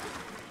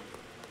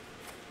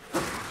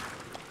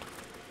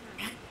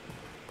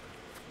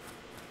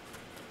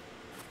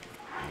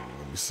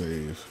me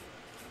save.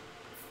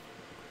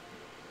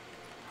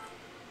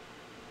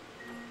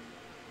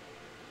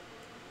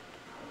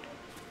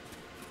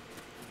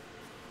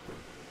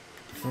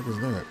 What the fuck is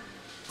that?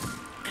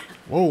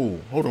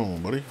 Whoa, hold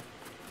on, buddy.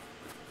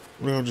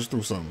 What the hell just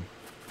threw something?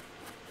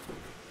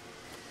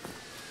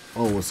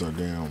 Oh, it's a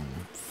damn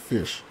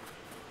fish.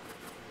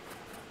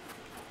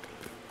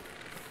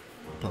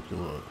 Pop your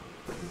lug.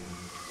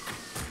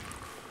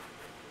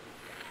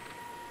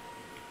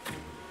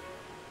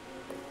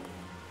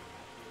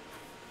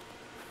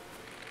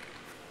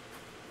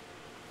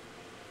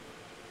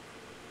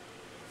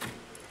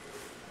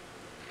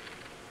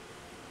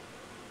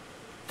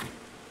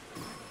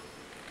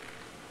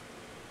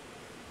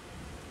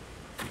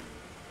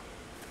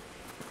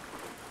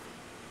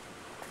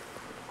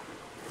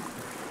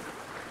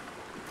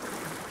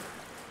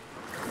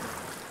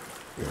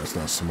 Yeah, that's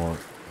not smart.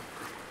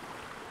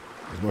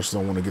 As much as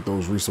I want to get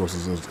those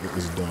resources,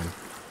 it's dumb.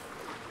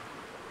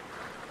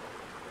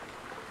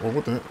 Oh,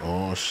 what the heck?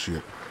 Oh,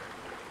 shit.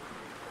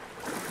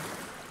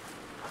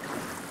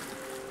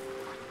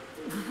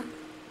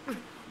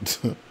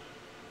 I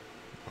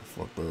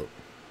fucked up.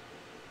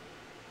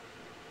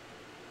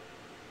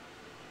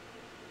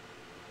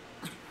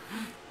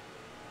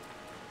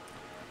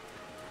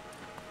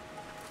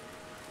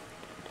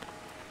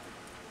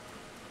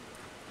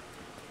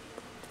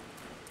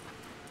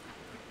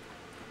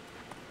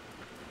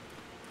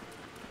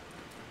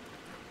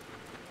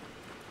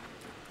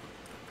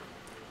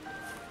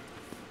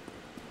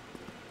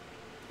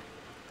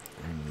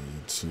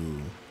 To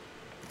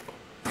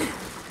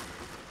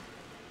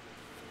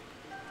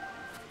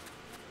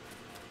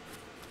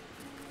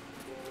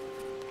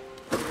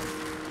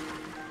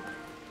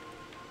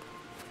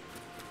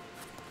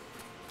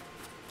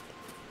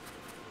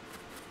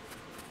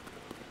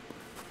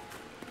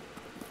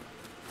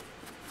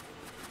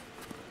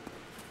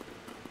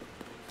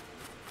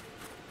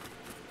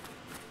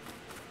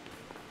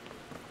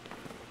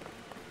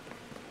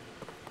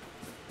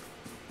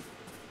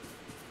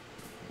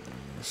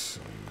let's see.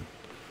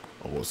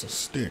 Oh, it's a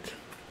stick.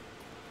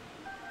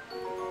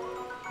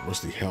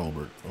 Rusty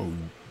halberd. Oh,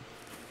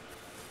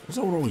 what's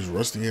up with all these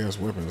rusty ass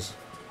weapons?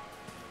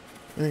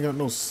 They ain't got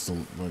no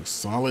like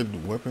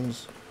solid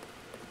weapons.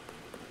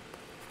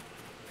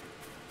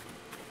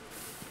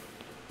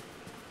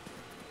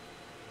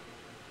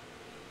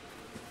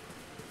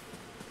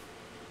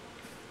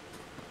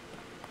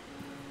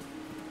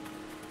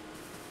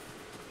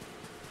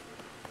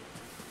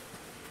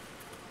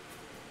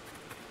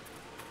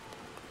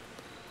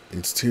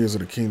 It's Tears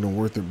of the Kingdom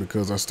worth it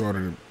because I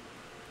started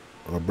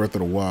Breath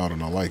of the Wild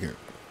and I like it.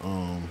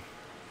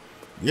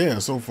 Yeah,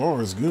 so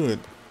far it's good.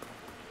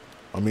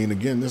 I mean,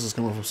 again, this is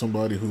coming from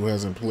somebody who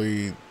hasn't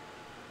played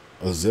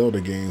a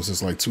Zelda game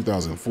since like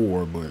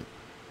 2004, but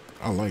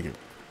I like it.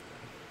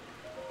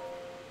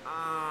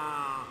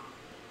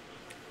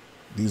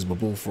 These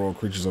bullfrog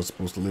creatures are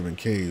supposed to live in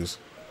caves.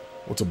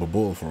 What's a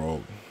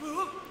bullfrog?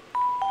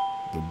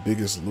 The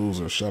biggest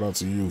loser. Shout out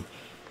to you.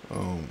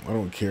 I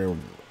don't care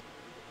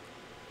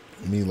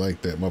me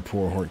like that. My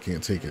poor heart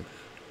can't take it.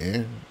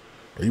 And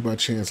are you by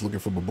chance looking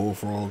for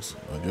bullfrogs?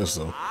 I guess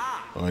so.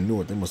 I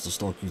knew it. They must have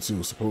stalked you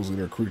too. Supposedly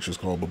they're creatures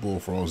called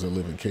bullfrogs that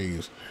live in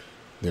caves.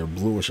 They're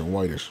bluish and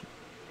whitish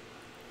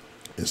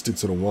and stick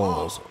to the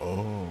walls.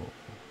 Oh.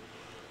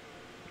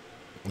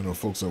 You know,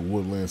 folks at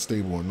Woodland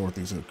Stable in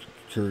Northeast are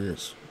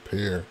curious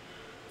pair.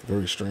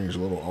 Very strange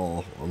little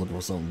all are looking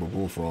for something but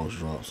bullfrogs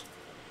drops.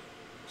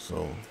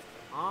 So.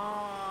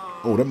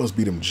 Oh, that must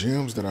be them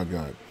gems that I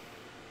got.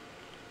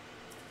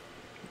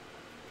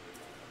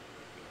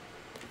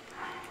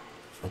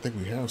 I think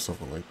we have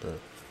something like that.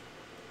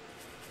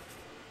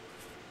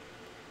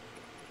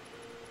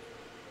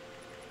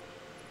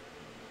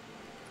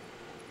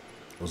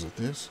 Was it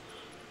this?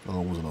 No,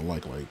 it wasn't a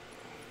like.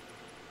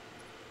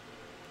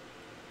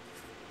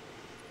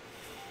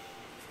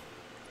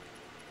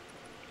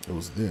 It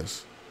was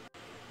this.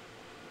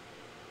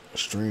 A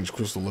strange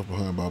crystal left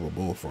behind by the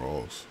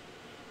bullfrogs.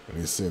 And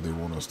they said they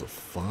want us to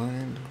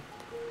find.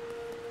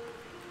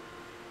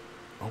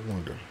 I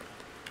wonder.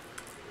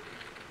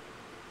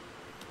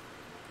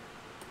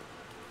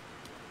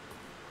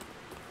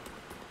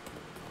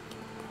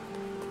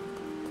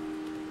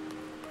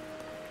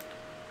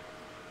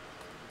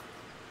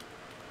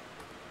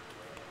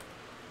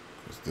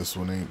 This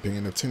one ain't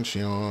paying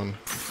attention.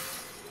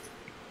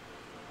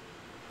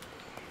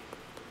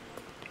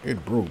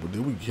 It broke, but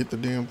did we hit the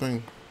damn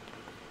thing?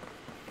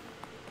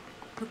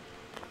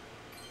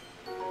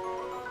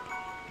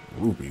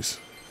 Rupees.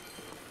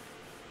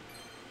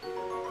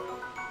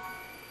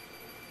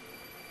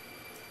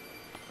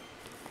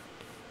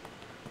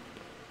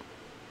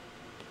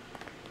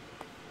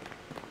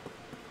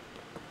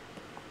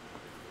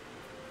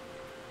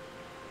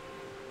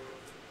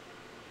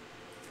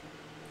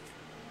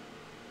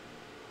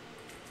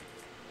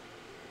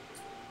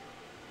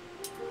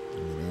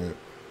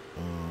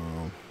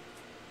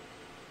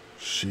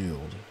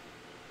 Shield.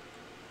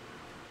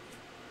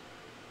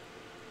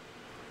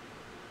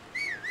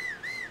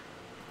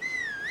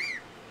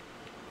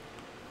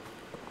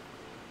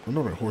 I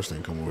know that horse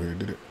didn't come over here,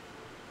 did it?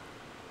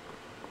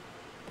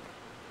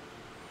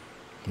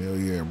 Hell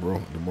yeah, bro.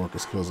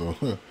 DeMarcus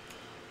Cuzzo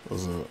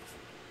was a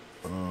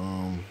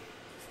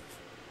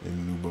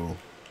in Nubo.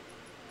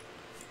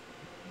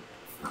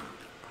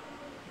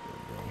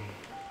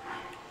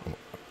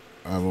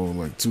 I have over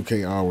like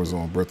 2K hours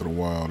on Breath of the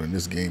Wild, and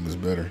this game is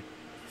better.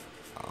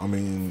 I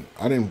mean,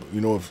 I didn't,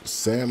 you know,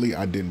 sadly,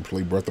 I didn't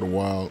play Breath of the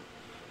Wild.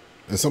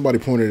 And somebody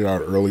pointed it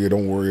out earlier.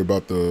 Don't worry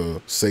about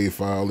the save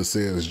file. It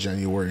says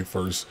January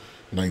 1st,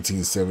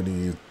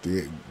 1970.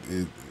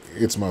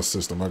 It's my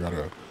system. I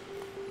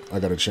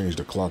gotta change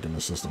the clock in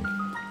the system.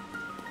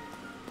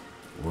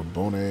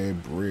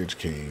 Rabone Bridge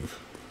Cave.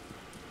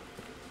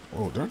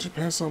 Oh, did I just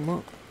pass something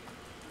up?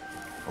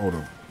 Oh,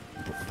 the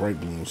bright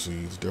bloom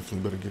seeds.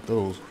 Definitely better get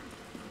those.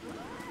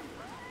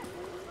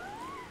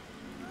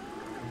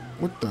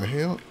 What the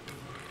hell?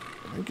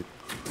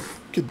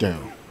 Get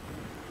down.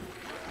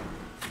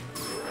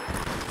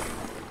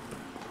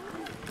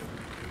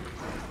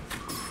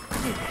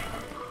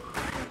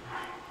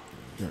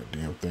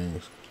 Goddamn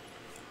things.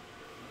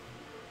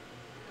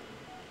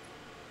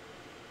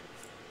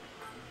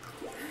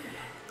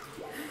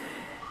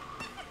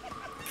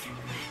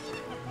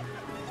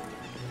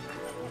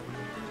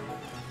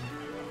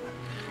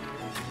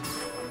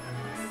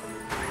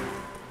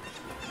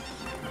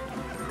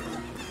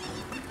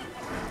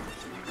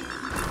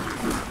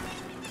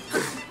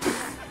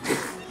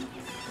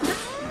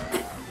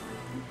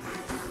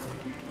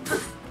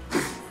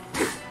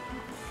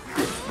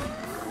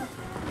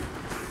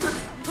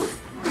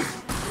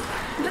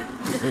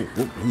 Oh,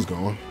 whoop, he's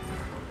gone.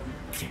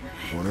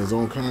 One of his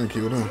own kind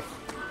killed him.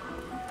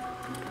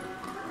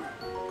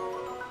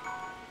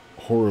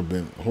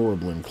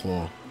 Horriblin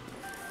claw.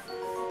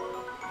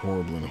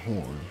 Horriblin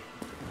horn.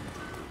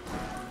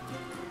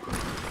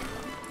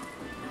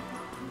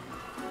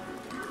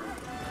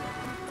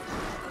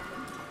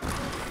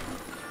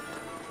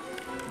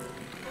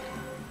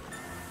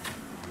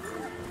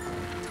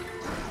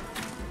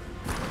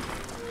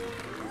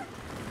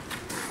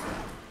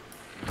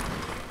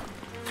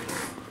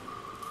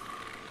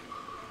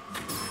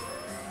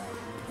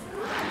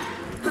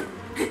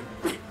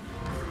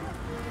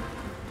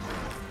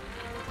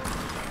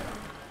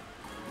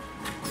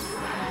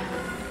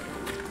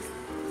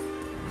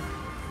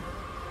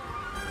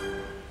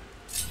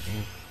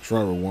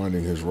 Try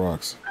rewinding his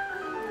rocks.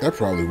 That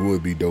probably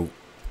would be dope.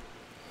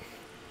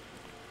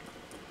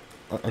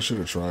 I should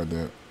have tried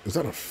that. Is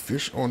that a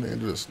fish on the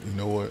end of this? You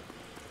know what?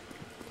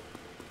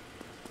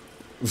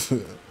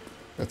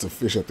 That's a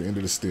fish at the end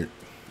of the stick.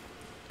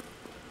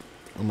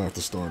 I'm gonna have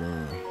to start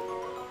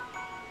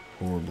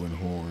Horriblin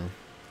horn.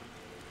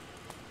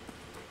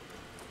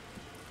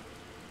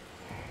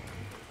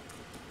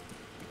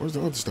 Where's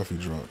the other stuff he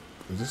dropped?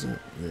 Is this it?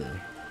 Yeah.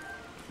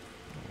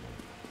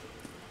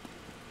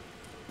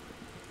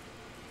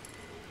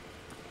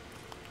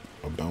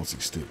 A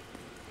bouncy stick.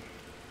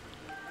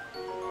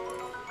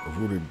 A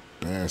rooted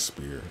bass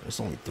spear. That's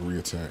only 3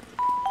 attack.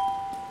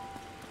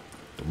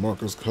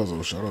 DeMarcus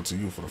Cuzzo, shout out to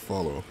you for the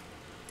follow.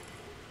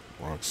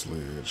 Rock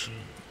sledge.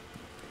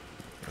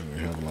 And they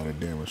have a lot of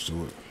damage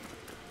to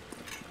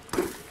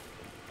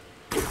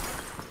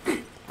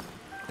it.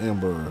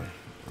 Amber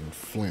and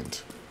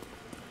flint.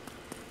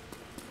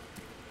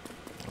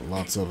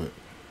 Lots of it.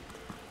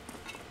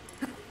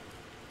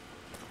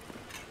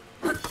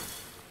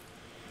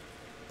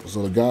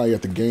 So the guy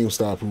at the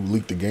GameStop who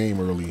leaked the game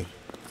early,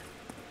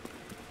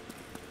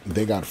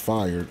 they got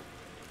fired.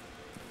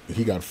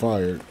 He got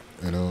fired,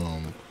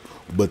 and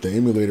but the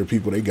emulator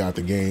people, they got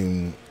the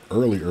game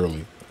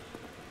early.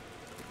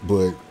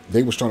 But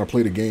they was trying to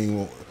play the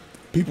game.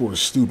 People were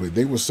stupid.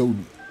 They were so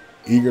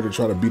eager to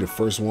try to be the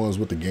first ones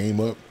with the game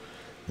up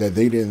that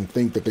they didn't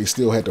think that they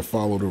still had to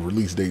follow the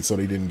release date so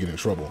they didn't get in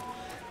trouble.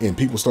 And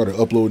people started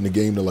uploading the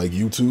game to like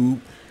YouTube,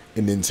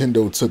 and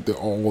Nintendo took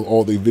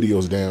all their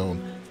videos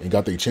down and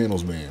got their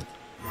channels banned.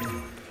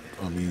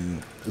 I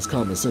mean, it's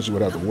common sense you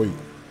would have to wait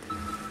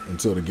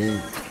until the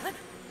game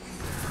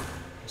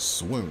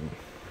swim.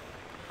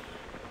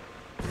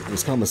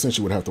 It's common sense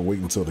you would have to wait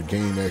until the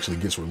game actually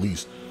gets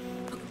released.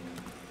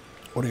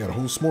 Oh, they got a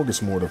whole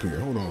smorgasbord up here.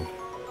 Hold on.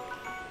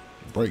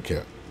 Bright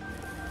cap.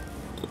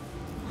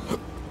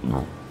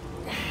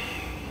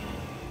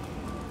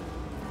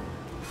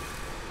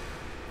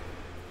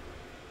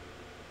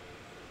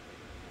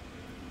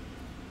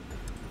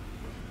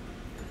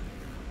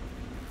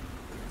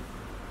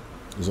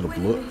 Is it a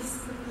blood? Witness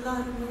the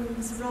blood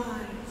moons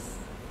rise.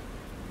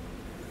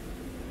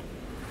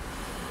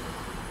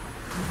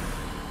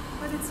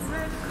 When its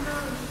red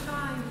glow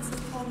shines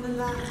upon the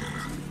land,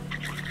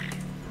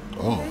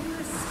 Oh.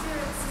 nameless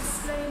spirits of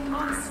slain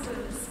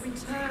monsters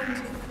return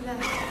to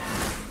flesh.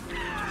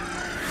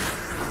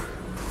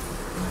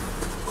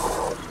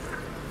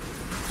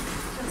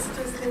 Just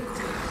as they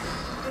did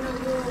in a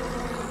war of the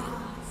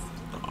past.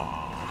 The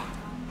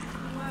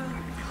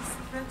world is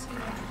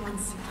threatened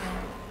once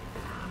again.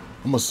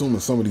 I'm assuming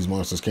some of these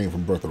monsters came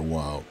from Breath of the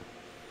Wild,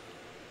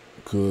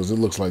 because it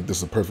looks like this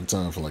is a perfect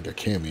time for like a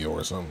cameo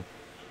or something.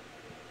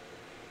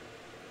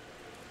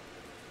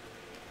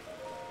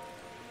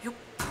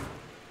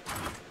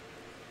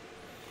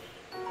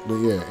 But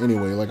yeah,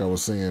 anyway, like I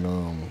was saying,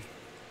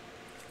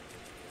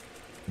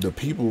 the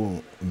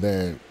people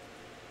that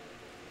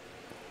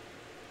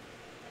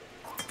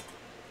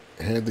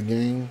had the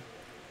game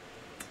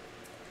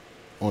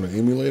on an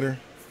emulator,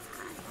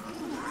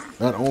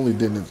 not only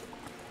did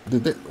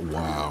they,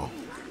 wow.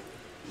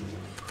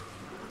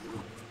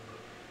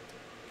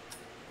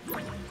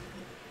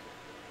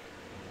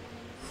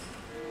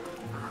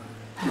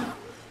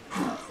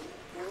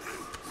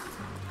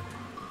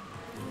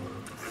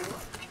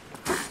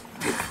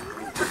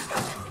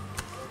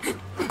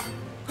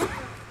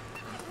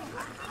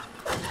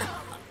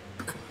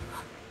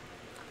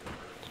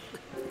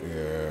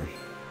 Yeah.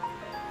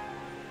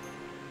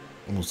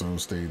 Almost on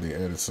stage, they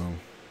added some.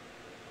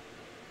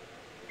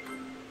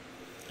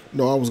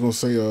 No, I was gonna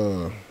say,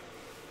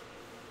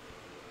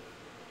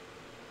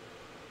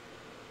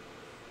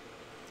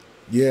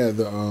 yeah,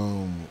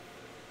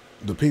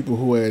 the people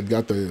who had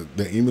got the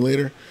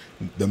emulator,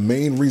 the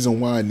main reason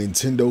why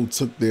Nintendo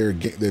took their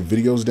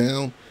videos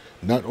down,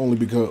 not only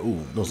because,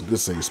 ooh, that's a good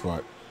save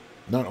spot.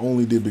 Not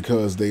only did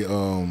because they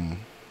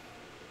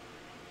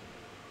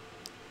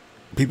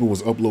people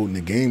was uploading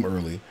the game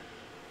early,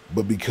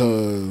 but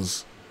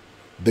because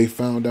they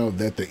found out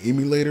that the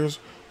emulators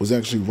was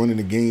actually running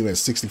the game at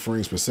 60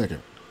 frames per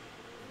second.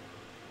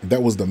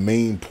 That was the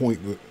main point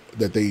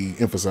that they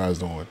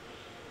emphasized on.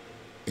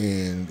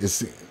 And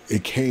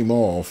it came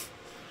off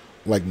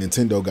like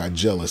Nintendo got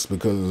jealous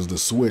because the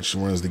Switch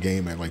runs the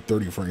game at like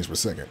 30 frames per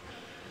second.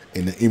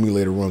 And the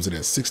emulator runs it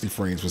at 60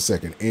 frames per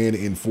second and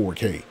in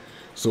 4K.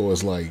 So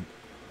it's like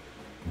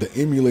the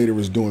emulator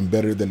is doing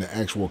better than the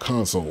actual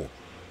console.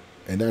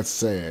 And that's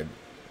sad.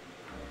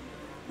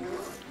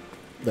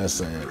 That's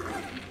sad.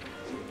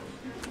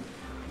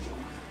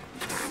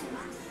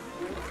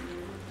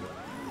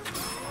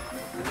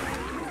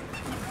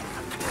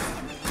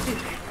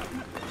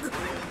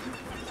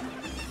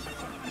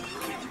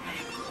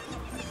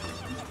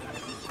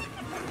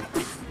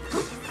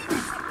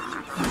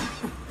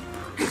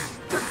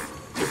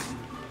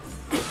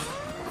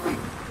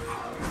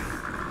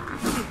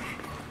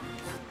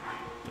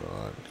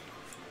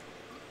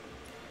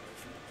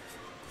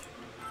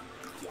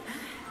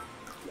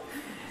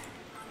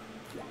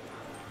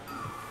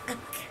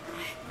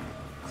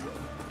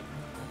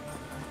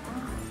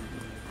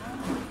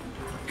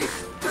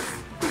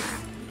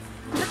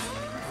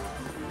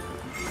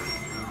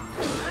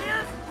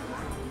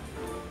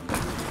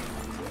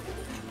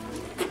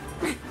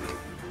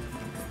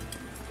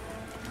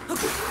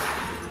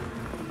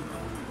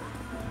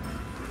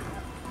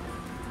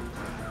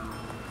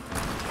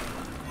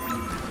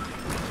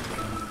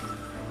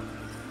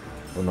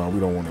 Oh no, we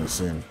don't want to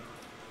ascend.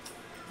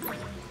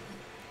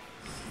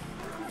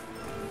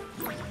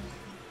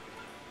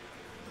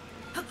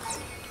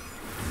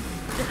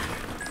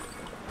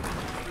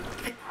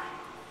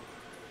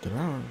 Did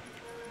I?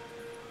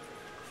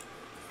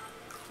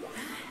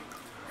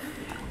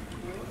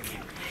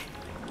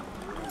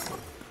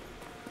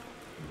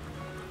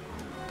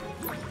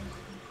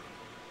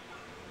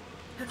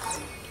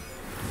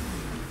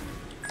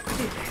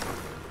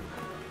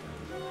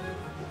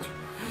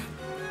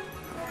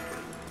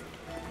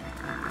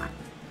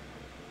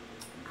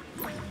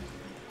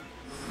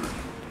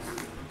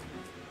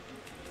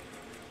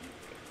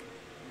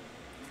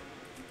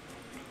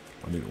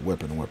 I need a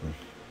weapon. You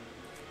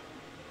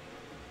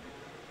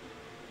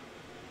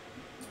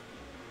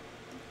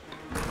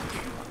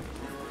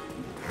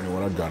know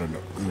what? I got it.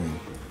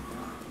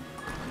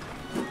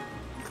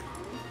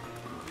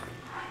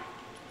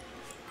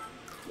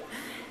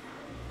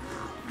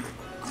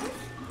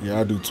 Yeah,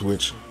 I do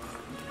Twitch.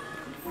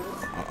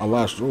 I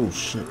lost. Oh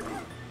shit.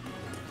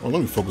 Oh,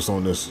 let me focus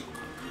on this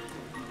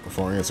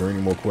before I answer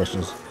any more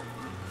questions.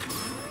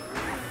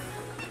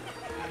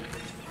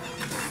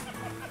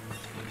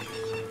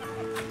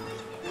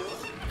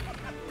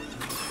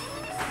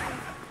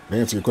 To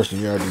answer your question,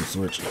 yeah, I do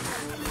Twitch.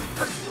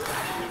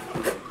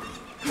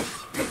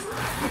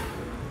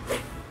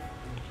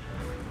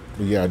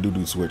 But yeah, I do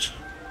Twitch.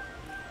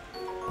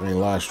 I ain't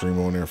live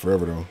streaming on there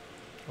forever though.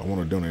 I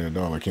want to donate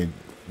 $1. I can't.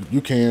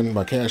 You can.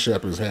 My Cash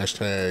App is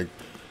hashtag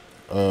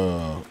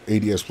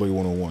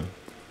ADSPlay101.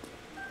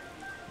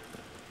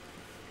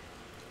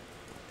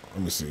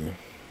 Let me see.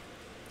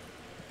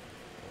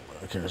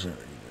 My Cash App.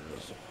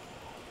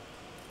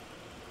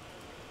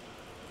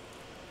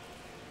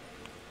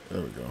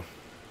 There we go.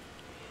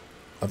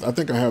 I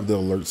think I have the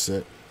alert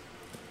set.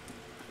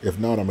 If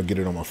not, I'm gonna get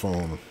it on my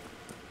phone.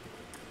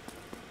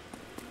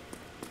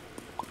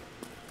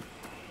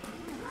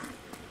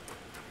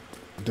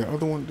 The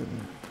other one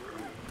didn't.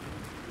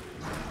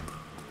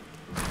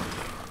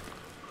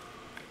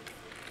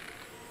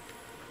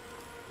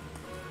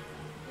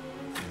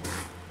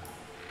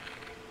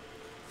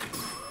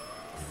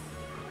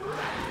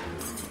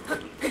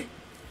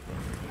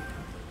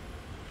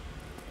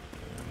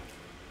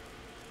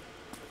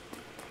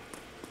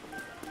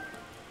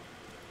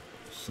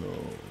 So,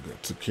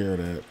 took care of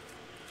that.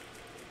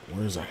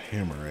 Where's a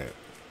hammer at?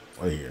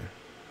 Right here.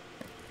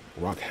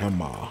 Rock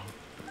hammer.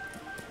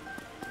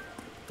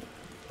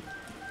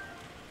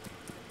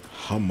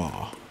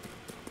 Hammer.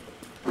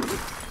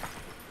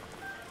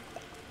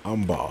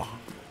 Umba.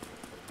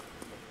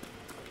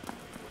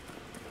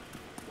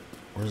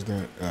 Where's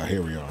that?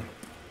 Here we are.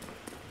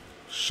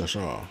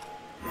 Shasha.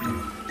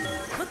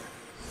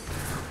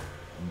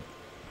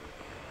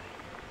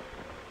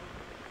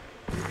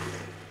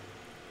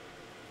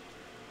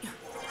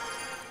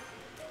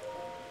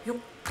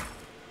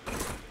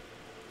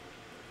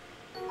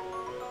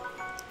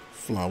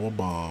 Flower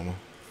bomb.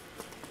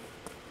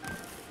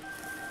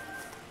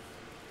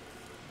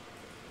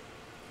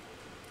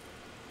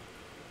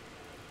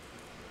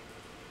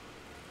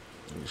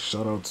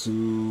 Shout out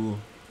to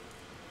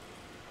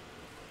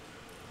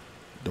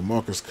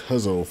DeMarcus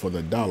Cuzzo for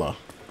the $1.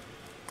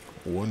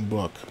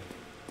 $1.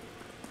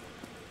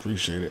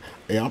 Appreciate it.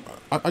 Hey,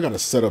 I gotta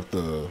set up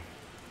the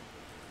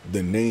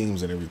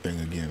names and everything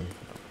again.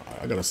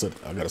 I gotta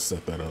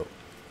set that up.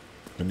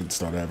 I need to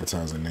start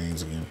advertising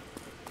names again.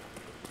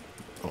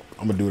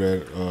 I'm gonna do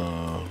that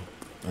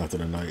after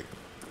the night.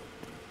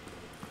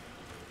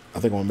 I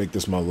think I'm gonna make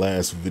this my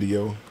last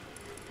video.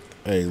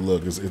 Hey,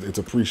 look, it's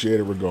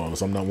appreciated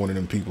regardless. I'm not one of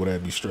them people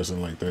that be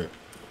stressing like that.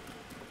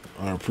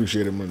 I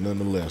appreciate it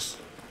nonetheless.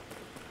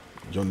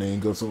 Your name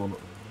goes on.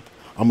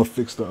 I'm gonna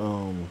fix the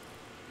like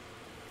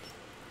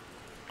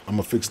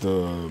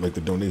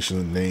the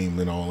donation name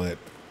and all that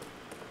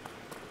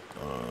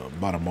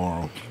by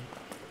tomorrow.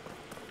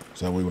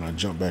 So that way when I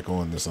jump back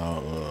on this,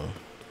 I'll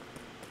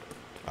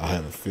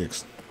have it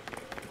fixed.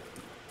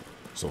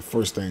 So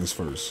first things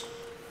first.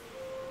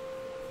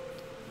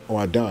 Oh,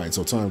 I died,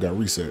 so time got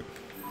reset.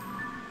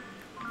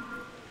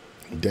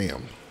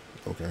 Damn.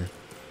 Okay.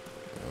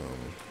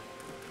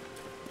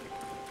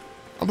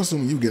 I'm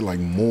assuming you get like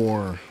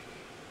more.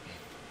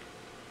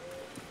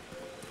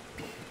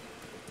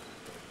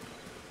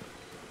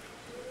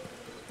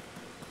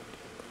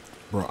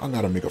 Bro, I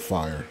gotta make a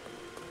fire.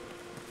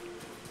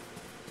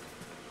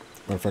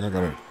 Matter of fact,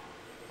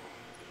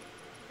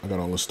 I got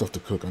all this stuff to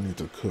cook. I need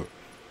to cook.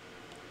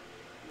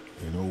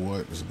 You know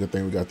what? It's a good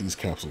thing we got these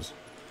capsules.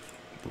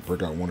 We'll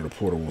break out one of the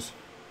portables.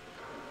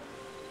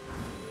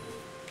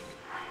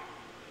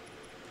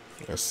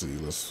 Let's see.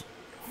 Let's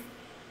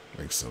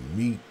make some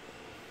meat.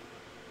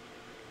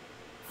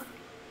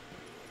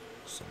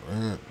 Some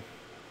of that.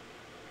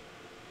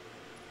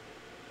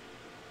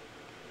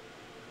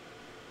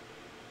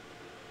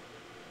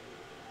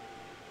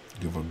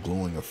 Give a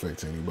glowing effect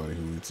to anybody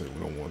who eats it.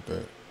 We don't want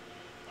that.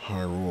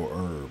 HYRULE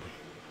herb.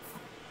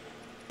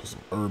 Put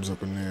some herbs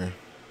up in there.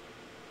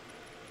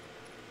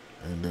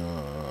 And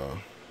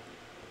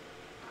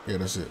yeah,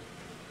 that's it.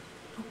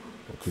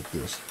 We'll cook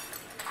this.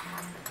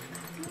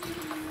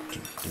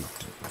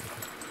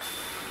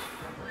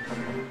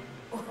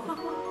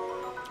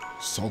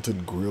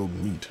 Salted grilled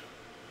meat.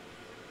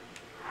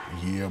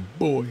 Yeah,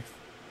 boy.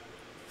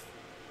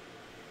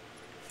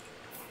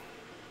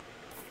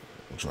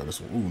 I'll try this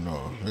one. Ooh, no.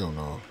 Hell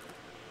no.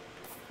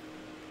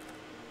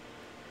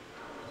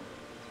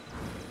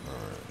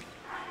 Alright.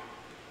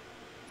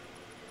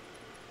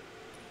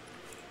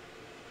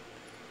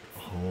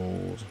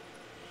 Hold.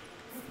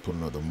 Put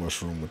another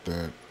mushroom with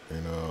that.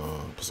 And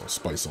put some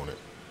spice on it.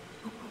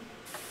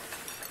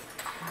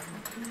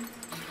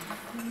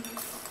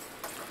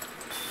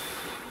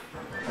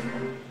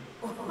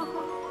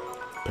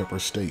 Pepper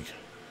steak.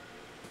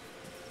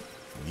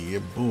 Yeah,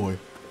 boy.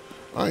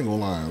 I ain't gonna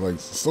lie. Like,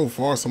 so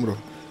far, some of the...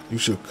 You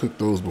should cook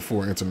those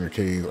before entering the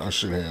cave. I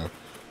should have.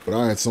 But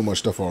I had so much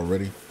stuff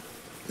already.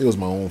 It was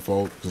my own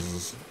fault.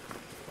 Because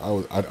I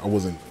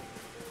wasn't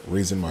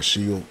raising my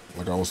shield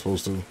like I was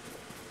supposed to.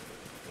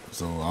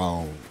 So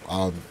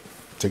I'll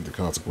take the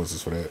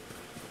consequences for that.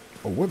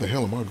 Oh, where the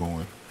hell am I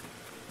going?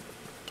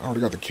 I already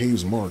got the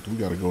caves marked. We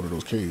gotta go to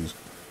those caves.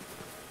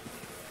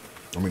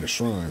 I mean, the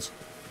shrines.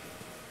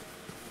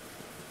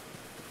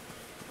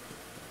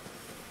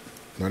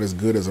 Not as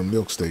good as a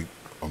milk steak.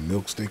 A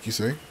milk steak, you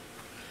say?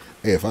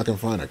 Hey, if I can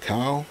find a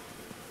cow,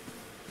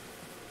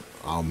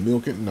 I'll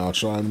milk it and I'll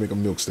try and make a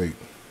milk steak.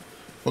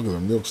 Fuck is a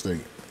milk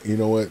steak? You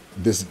know what?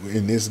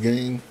 In this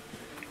game,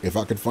 if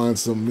I could find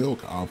some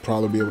milk, I'll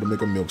probably be able to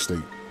make a milk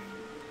steak.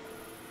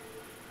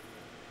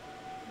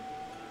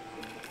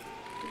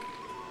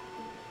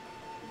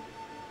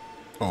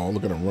 Oh,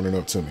 look at him running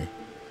up to me.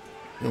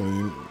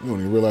 You don't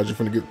even realize you're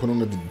finna get put on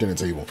the dinner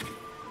table.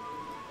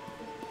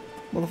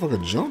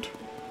 Motherfucker jumped?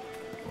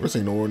 Oh, this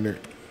ain't no ordinary.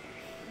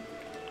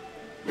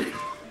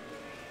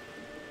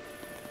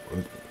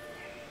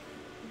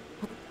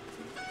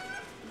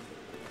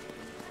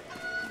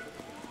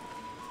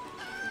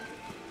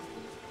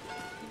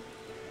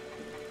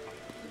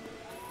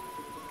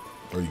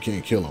 Oh, you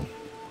can't kill him.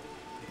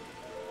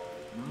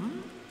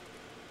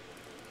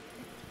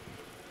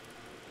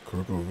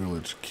 Kirko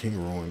Village, King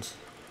Ruins.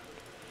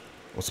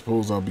 I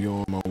suppose I'll be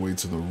on my way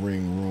to the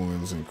Ring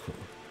Ruins and...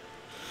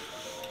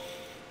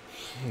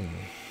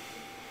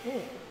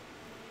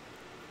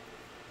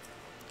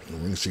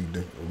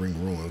 The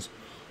Ring Ruins.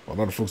 A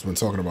lot of folks been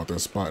talking about that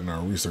spot in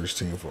our research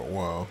team for a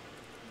while.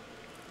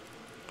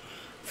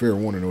 Fair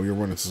warning though, you're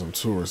running into some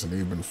tourists and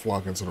they've been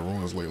flocking to the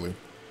ruins lately.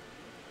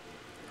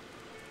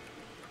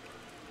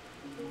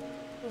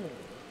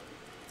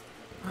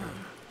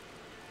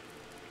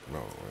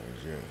 No,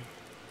 yeah.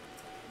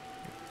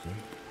 Okay.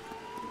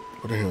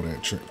 What the hell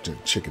that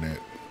chicken at?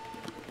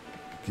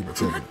 Keep it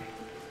taking.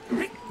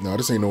 No,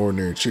 this ain't no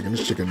ordinary chicken.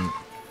 This chicken,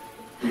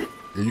 yeah,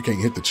 you can't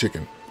hit the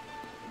chicken.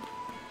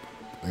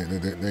 They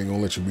ain't gonna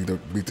let you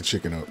beat the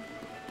chicken up.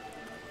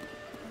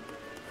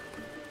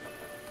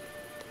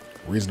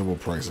 Reasonable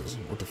prices.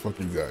 What the fuck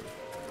you got?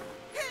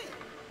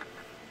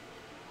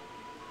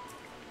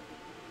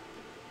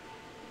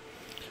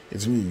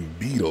 It's me,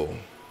 Beetle.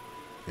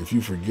 If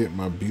you forget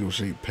my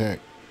beetle-shaped pack,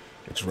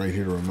 it's right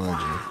here to remind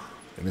you.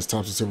 In this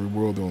topsy-turvy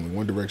world, there's only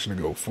one direction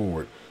to go,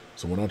 forward.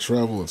 So when I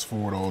travel, it's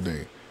forward all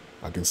day.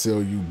 I can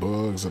sell you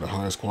bugs of the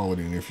highest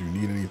quality, and if you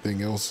need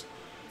anything else,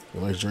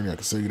 your life's journey, I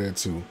can sell you that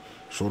too.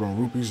 Short on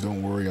rupees,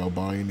 don't worry, I'll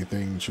buy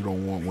anything that you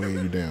don't want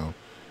weighing you down.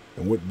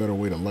 And what better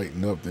way to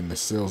lighten up than to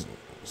sell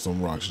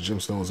some rocks,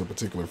 gemstones in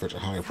particular, fetch a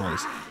higher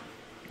price.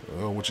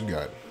 Well, what you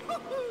got?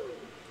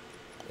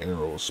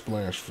 Arrows,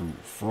 splash fruit,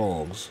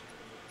 frogs.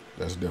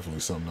 That's definitely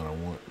something that I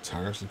want.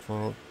 Tiresome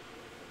frog.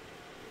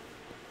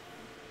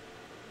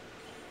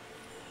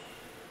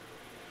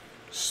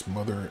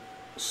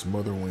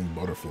 Smotherwing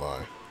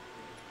butterfly.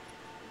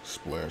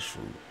 Splash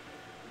fruit.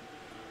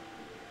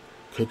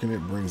 Cooking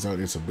it brings out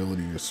its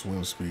ability to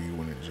swim speed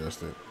when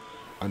ingested.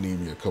 I need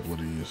me a couple of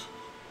these.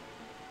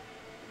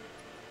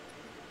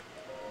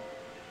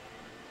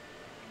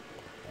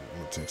 I'm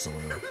gonna take some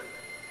of them.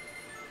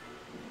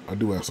 I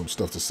do have some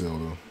stuff to sell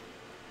though.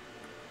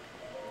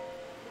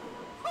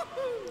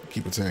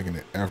 Keep attacking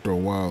it. After a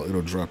while,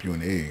 it'll drop you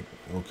an egg.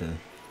 Okay.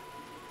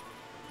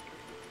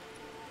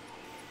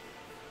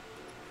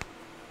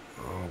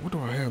 What do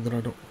I have that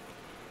I don't?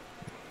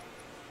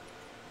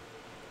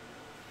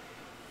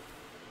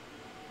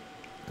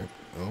 I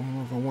don't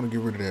know if I want to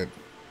get rid of that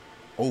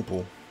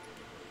opal.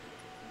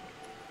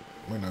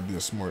 Might not be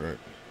a smart.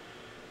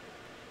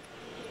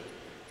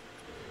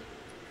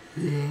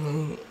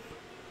 Yeah.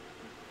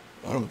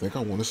 I don't think I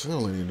want to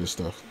sell any of this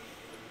stuff.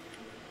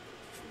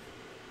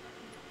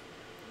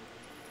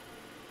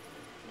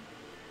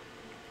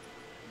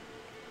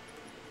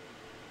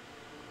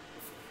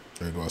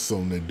 There you go. I sell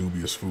them that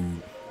dubious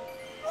food.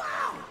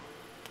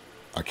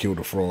 I killed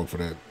a frog for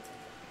that.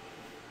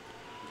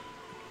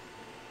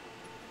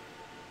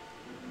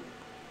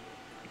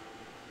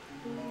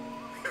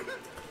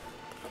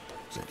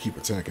 So keep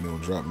attacking, it'll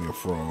drop me a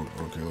frog.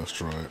 Okay, let's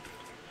try it.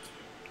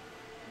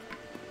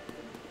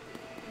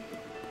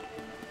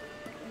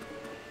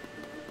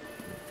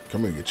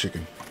 Come here, you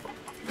chicken.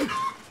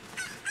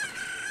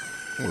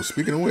 Oh,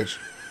 speaking of which.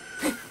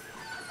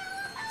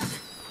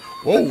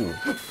 Whoa!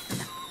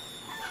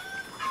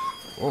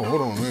 Oh,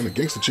 hold on, man. The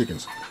gangster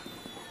chickens.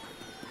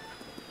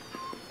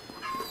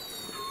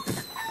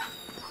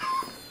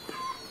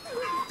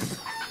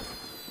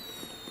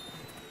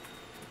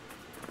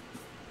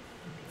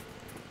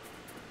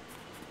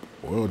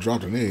 Oh, it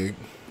dropped an egg.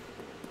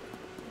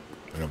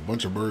 And a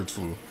bunch of birds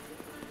flew.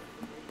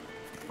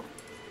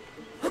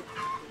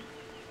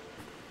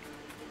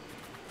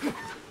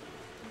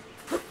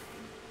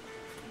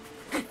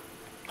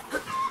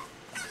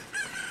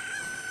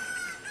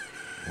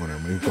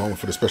 Whatever, he's calling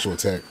for the special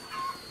attack.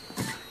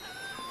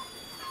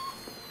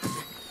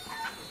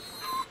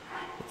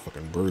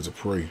 Fucking birds of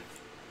prey.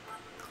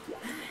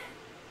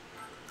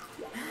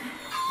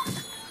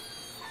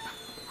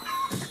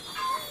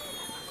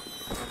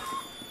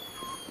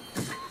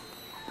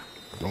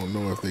 Don't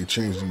know if they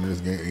changed it in this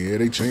game. Yeah,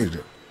 they changed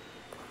it.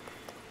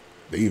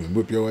 They even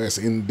whip your ass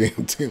in the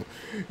damn tent.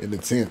 In the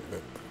tent.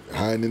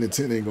 Hiding in the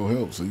tent ain't gonna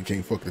help, so you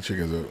can't fuck the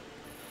chickens up.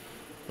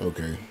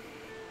 Okay.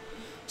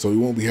 So we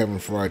won't be having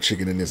fried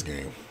chicken in this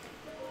game.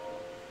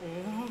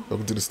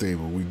 Welcome to the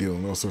stable. We deal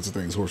in all sorts of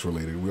things horse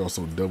related. We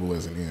also double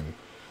as an inn.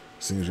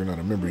 Seeing as you're not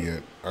a member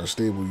yet, our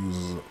stable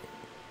uses an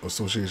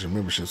association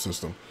membership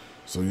system,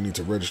 so you need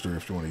to register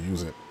if you want to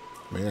use it.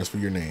 May I ask for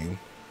your name?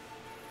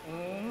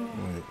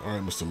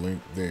 Alright, Mr.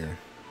 Link, there.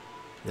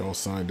 Y'all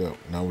signed up.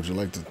 Now would you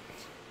like to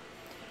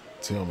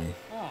tell me?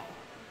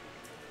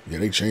 Yeah,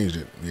 they changed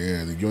it.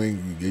 Yeah,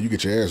 you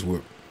get your ass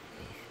whipped.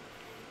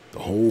 The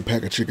whole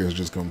pack of chickens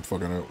just come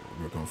fucking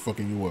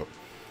you up.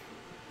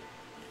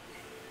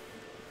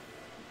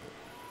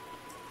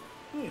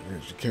 Yeah,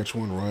 you catch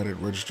one, ride it,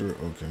 register.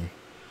 Okay.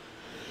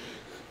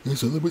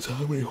 There's a limit to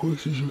how many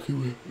horses you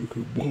can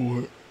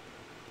board.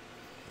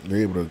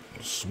 You're able to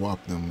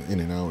swap them in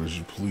and out as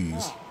you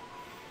please.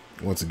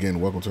 Once again,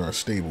 welcome to our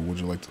stable.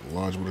 Would you like to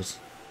lodge with us?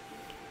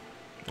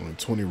 Only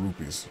 20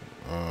 rupees.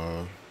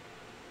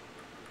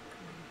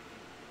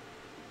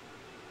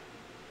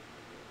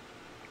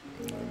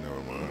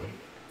 Never mind.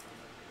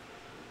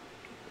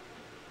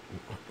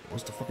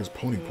 What's the fuck is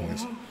pony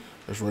points?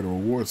 That's right, a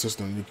reward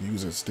system you can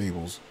use at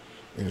stables.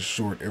 In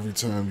short, every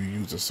time you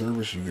use a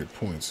service, you get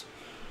points.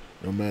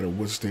 No matter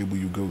what stable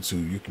you go to,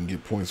 you can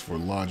get points for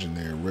lodging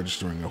there,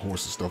 registering a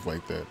horse and stuff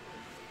like that.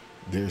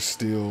 There's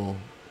still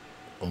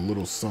a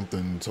little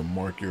something to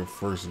mark your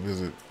first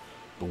visit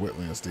the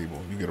wetland stable.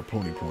 You get a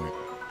pony point.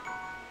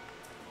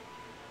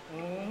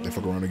 They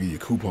fuck around and give you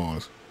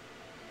coupons.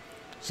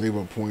 Save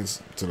up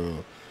points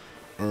to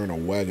earn a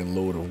wagon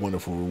load of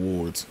wonderful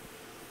rewards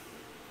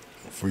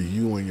for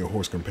you and your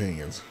horse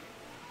companions.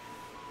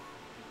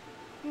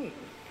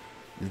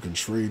 You can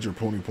trade your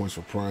pony points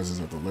for prizes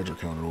at the ledger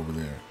counter over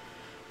there.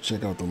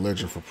 Check out the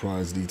ledger for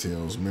prize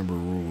details, member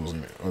rules,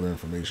 and other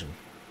information.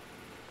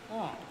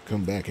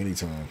 Come back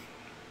anytime.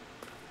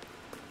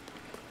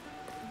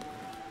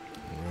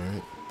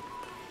 Alright.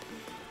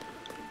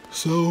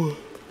 So,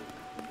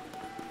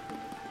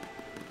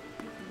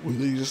 what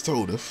they just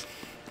told us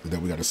is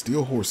that we got to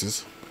steal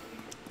horses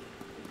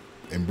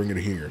and bring it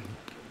here.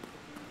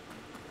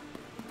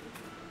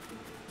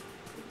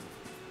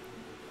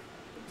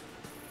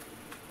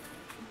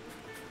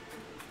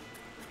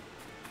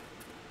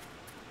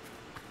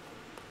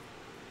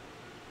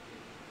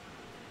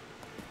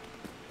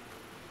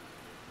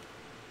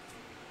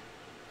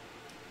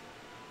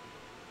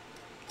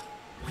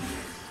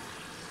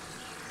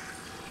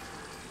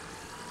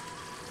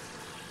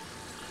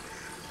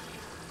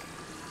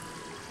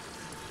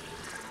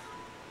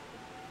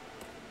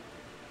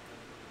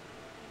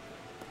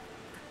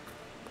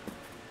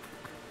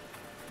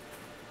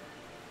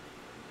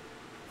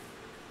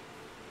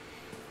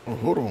 Oh,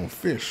 hold on,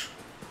 fish.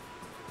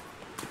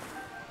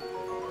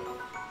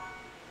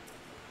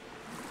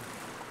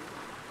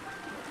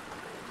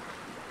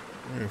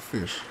 Where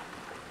fish?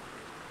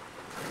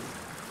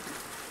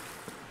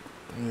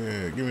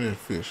 Yeah, give me that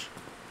fish.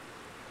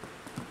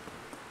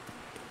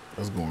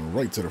 That's going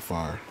right to the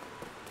fire.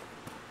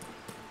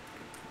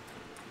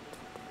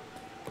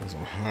 That's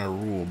some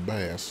HYRULE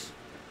bass.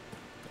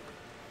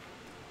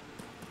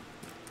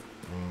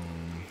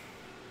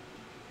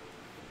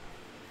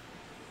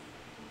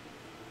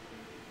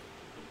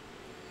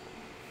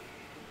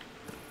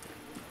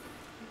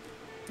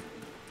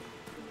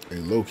 Hey,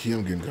 low key,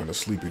 I'm getting kind of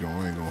sleepy though.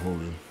 I ain't gonna hold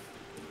you.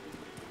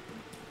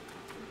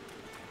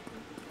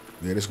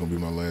 Yeah, this is gonna be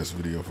my last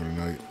video for the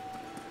night.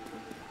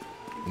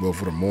 Well,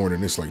 for the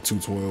morning, it's like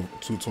 2:12,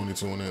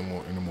 2:22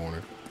 in the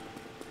morning.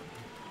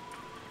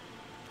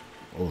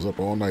 I was up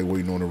all night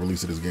waiting on the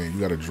release of this game. You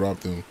gotta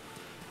drop them.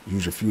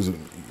 Use your fuse.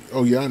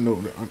 Oh yeah, I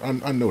know.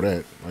 I know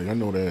that. Like I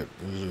know that.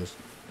 It's just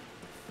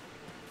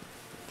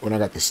when I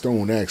got the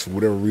stone axe, for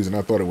whatever reason,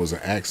 I thought it was an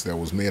axe that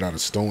was made out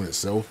of stone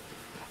itself.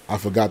 I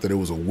forgot that it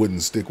was a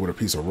wooden stick with a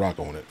piece of rock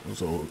on it.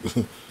 So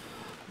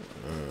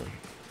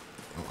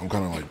I'm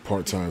kind of like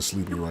part-time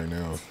sleepy right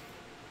now.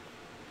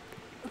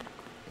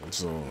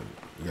 So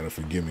you gotta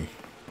forgive me.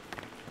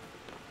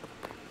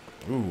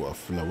 Ooh, a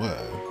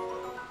flower.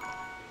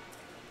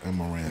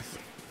 Amaranth.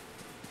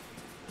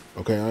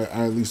 Okay,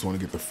 I at least want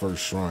to get the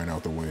first shrine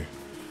out the way.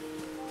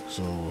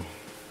 So,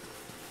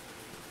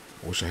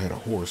 I wish I had a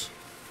horse.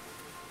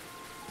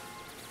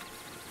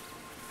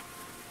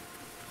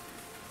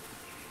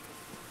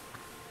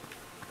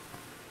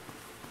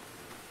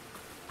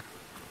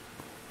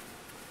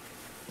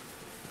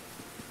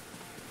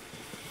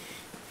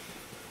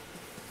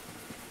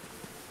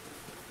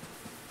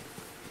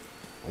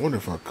 I wonder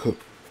if I cook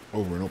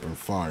over an open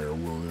fire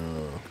will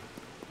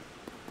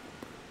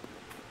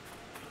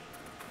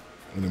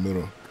in the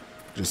middle.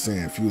 Just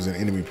saying, fusing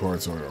enemy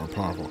parts are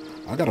powerful.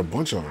 I got a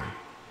bunch of them.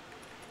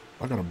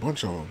 I'm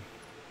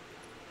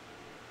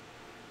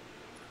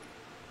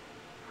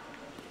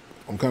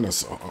kind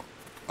of.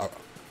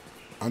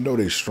 I know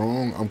they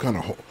strong. I'm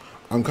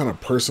kind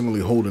of personally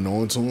holding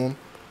on to them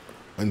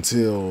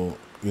until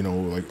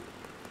like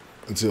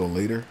until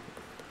later.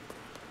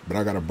 But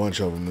I got a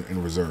bunch of them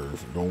in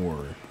reserve. Don't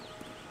worry.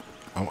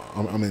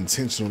 I'm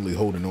intentionally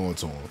holding on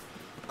to them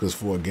because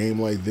for a game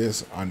like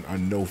this, I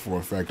know for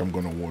a fact I'm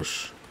gonna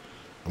wish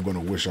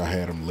I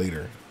had them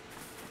later.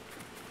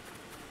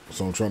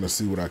 So I'm trying to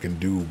see what I can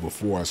do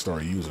before I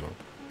start using them.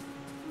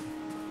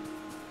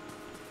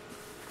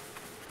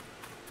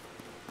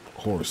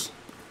 Horse.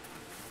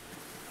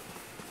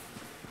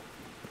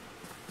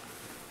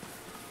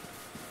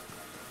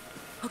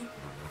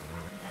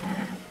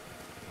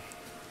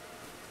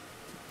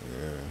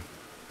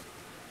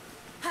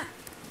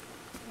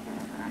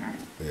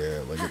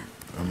 Yeah, like I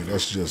mean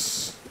that's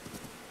just.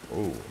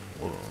 Oh,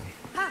 hold on.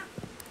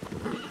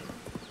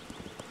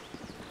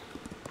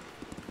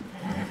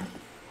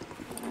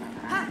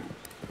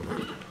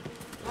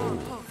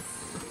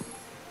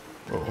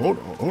 Oh, hold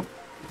on.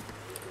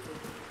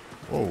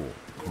 Whoa,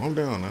 calm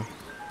down now.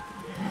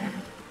 I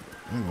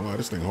ain't gonna lie,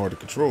 this thing hard to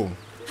control.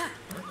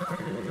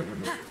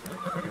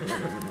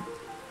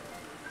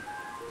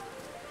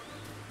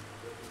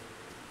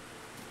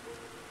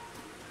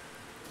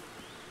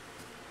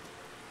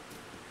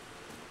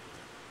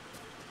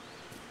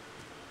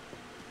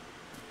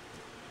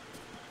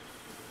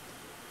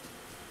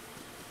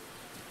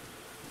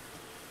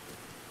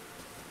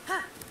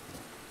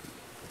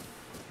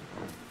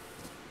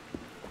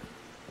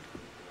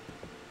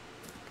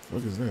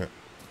 What is that?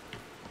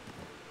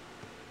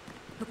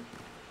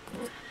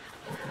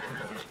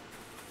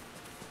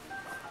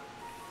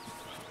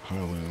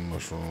 Highland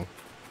mushroom.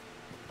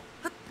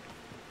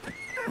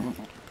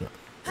 Okay.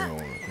 I don't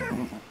want to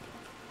come.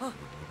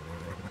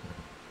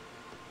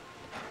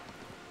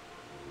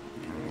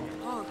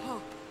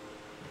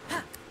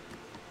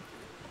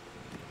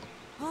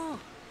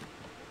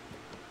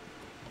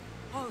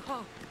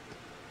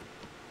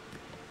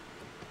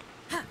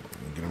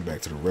 Get him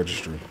back to the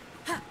registry.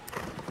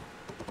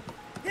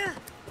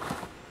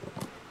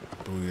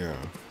 Oh yeah.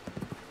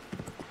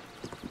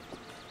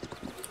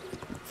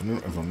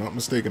 If I'm not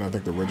mistaken, I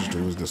think the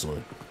registry was this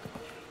way.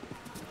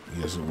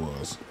 Yes, it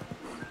was.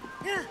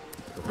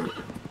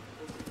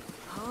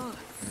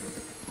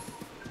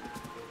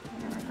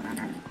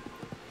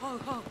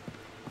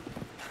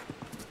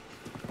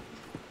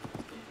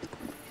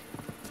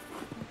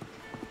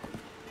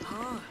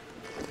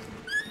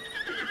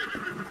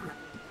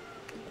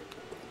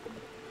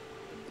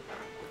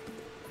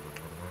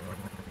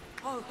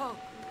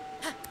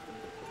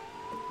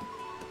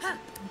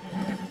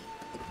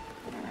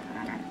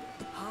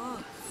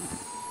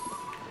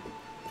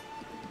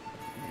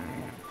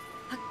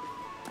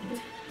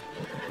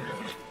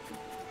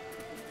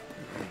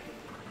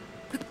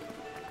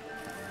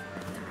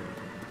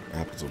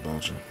 Apples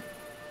about you.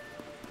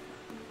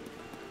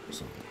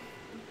 So.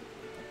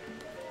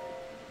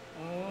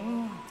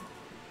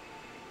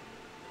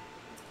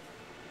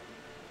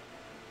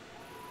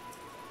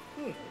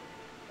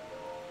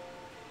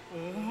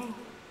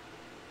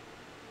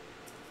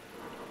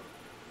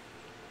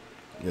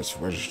 Yes,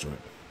 register it.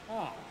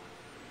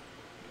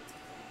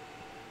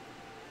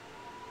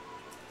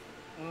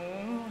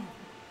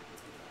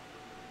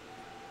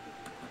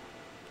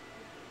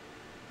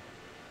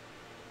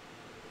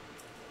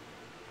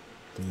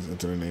 Please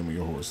enter the name of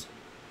your horse.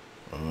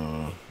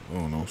 I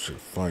don't know, shit,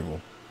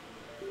 Fivel.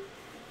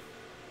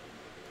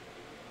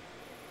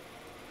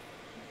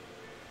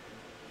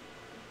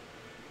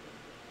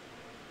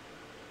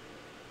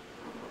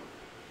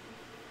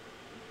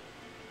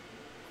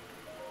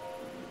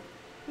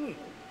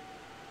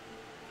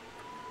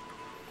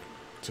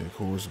 Take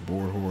horse,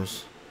 board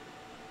horse.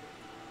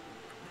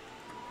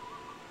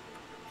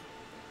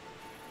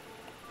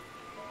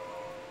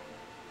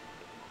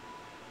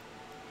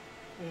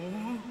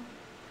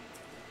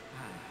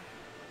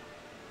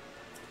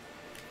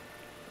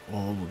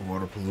 All with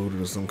water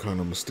polluted or some kind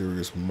of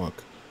mysterious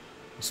muck.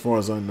 As far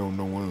as I know,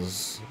 no one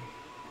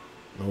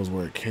knows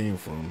where it came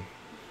from.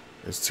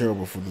 It's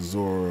terrible for the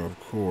Zora, of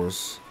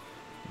course.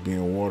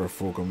 Being water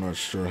folk, I'm not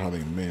sure how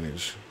they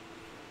manage.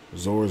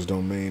 Zora's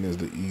domain is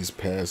the east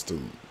pass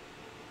to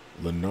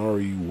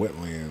Lanari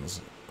wetlands.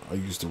 I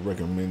used to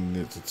recommend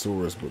it to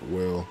tourists, but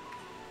well,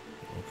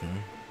 okay.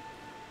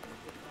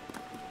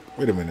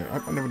 Wait a minute,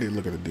 I never did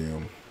look at the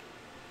damn.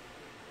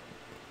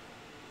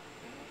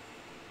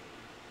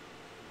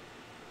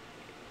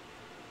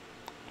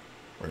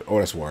 Oh,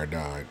 that's where I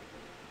died.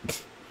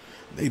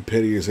 They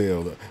petty as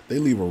hell. They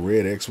leave a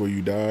red X where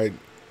you died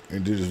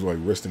and they just like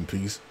rest in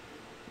peace.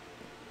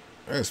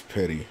 That's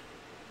petty.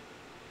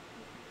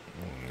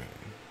 Alright.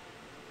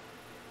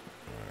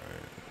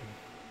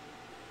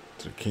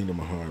 To the kingdom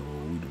of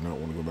Hyrule. We do not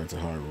want to go back to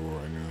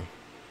Hyrule right now.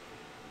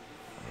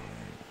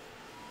 Alright.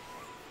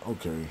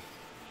 Okay.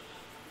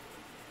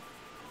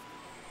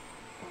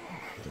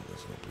 I think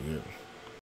that's gonna be it.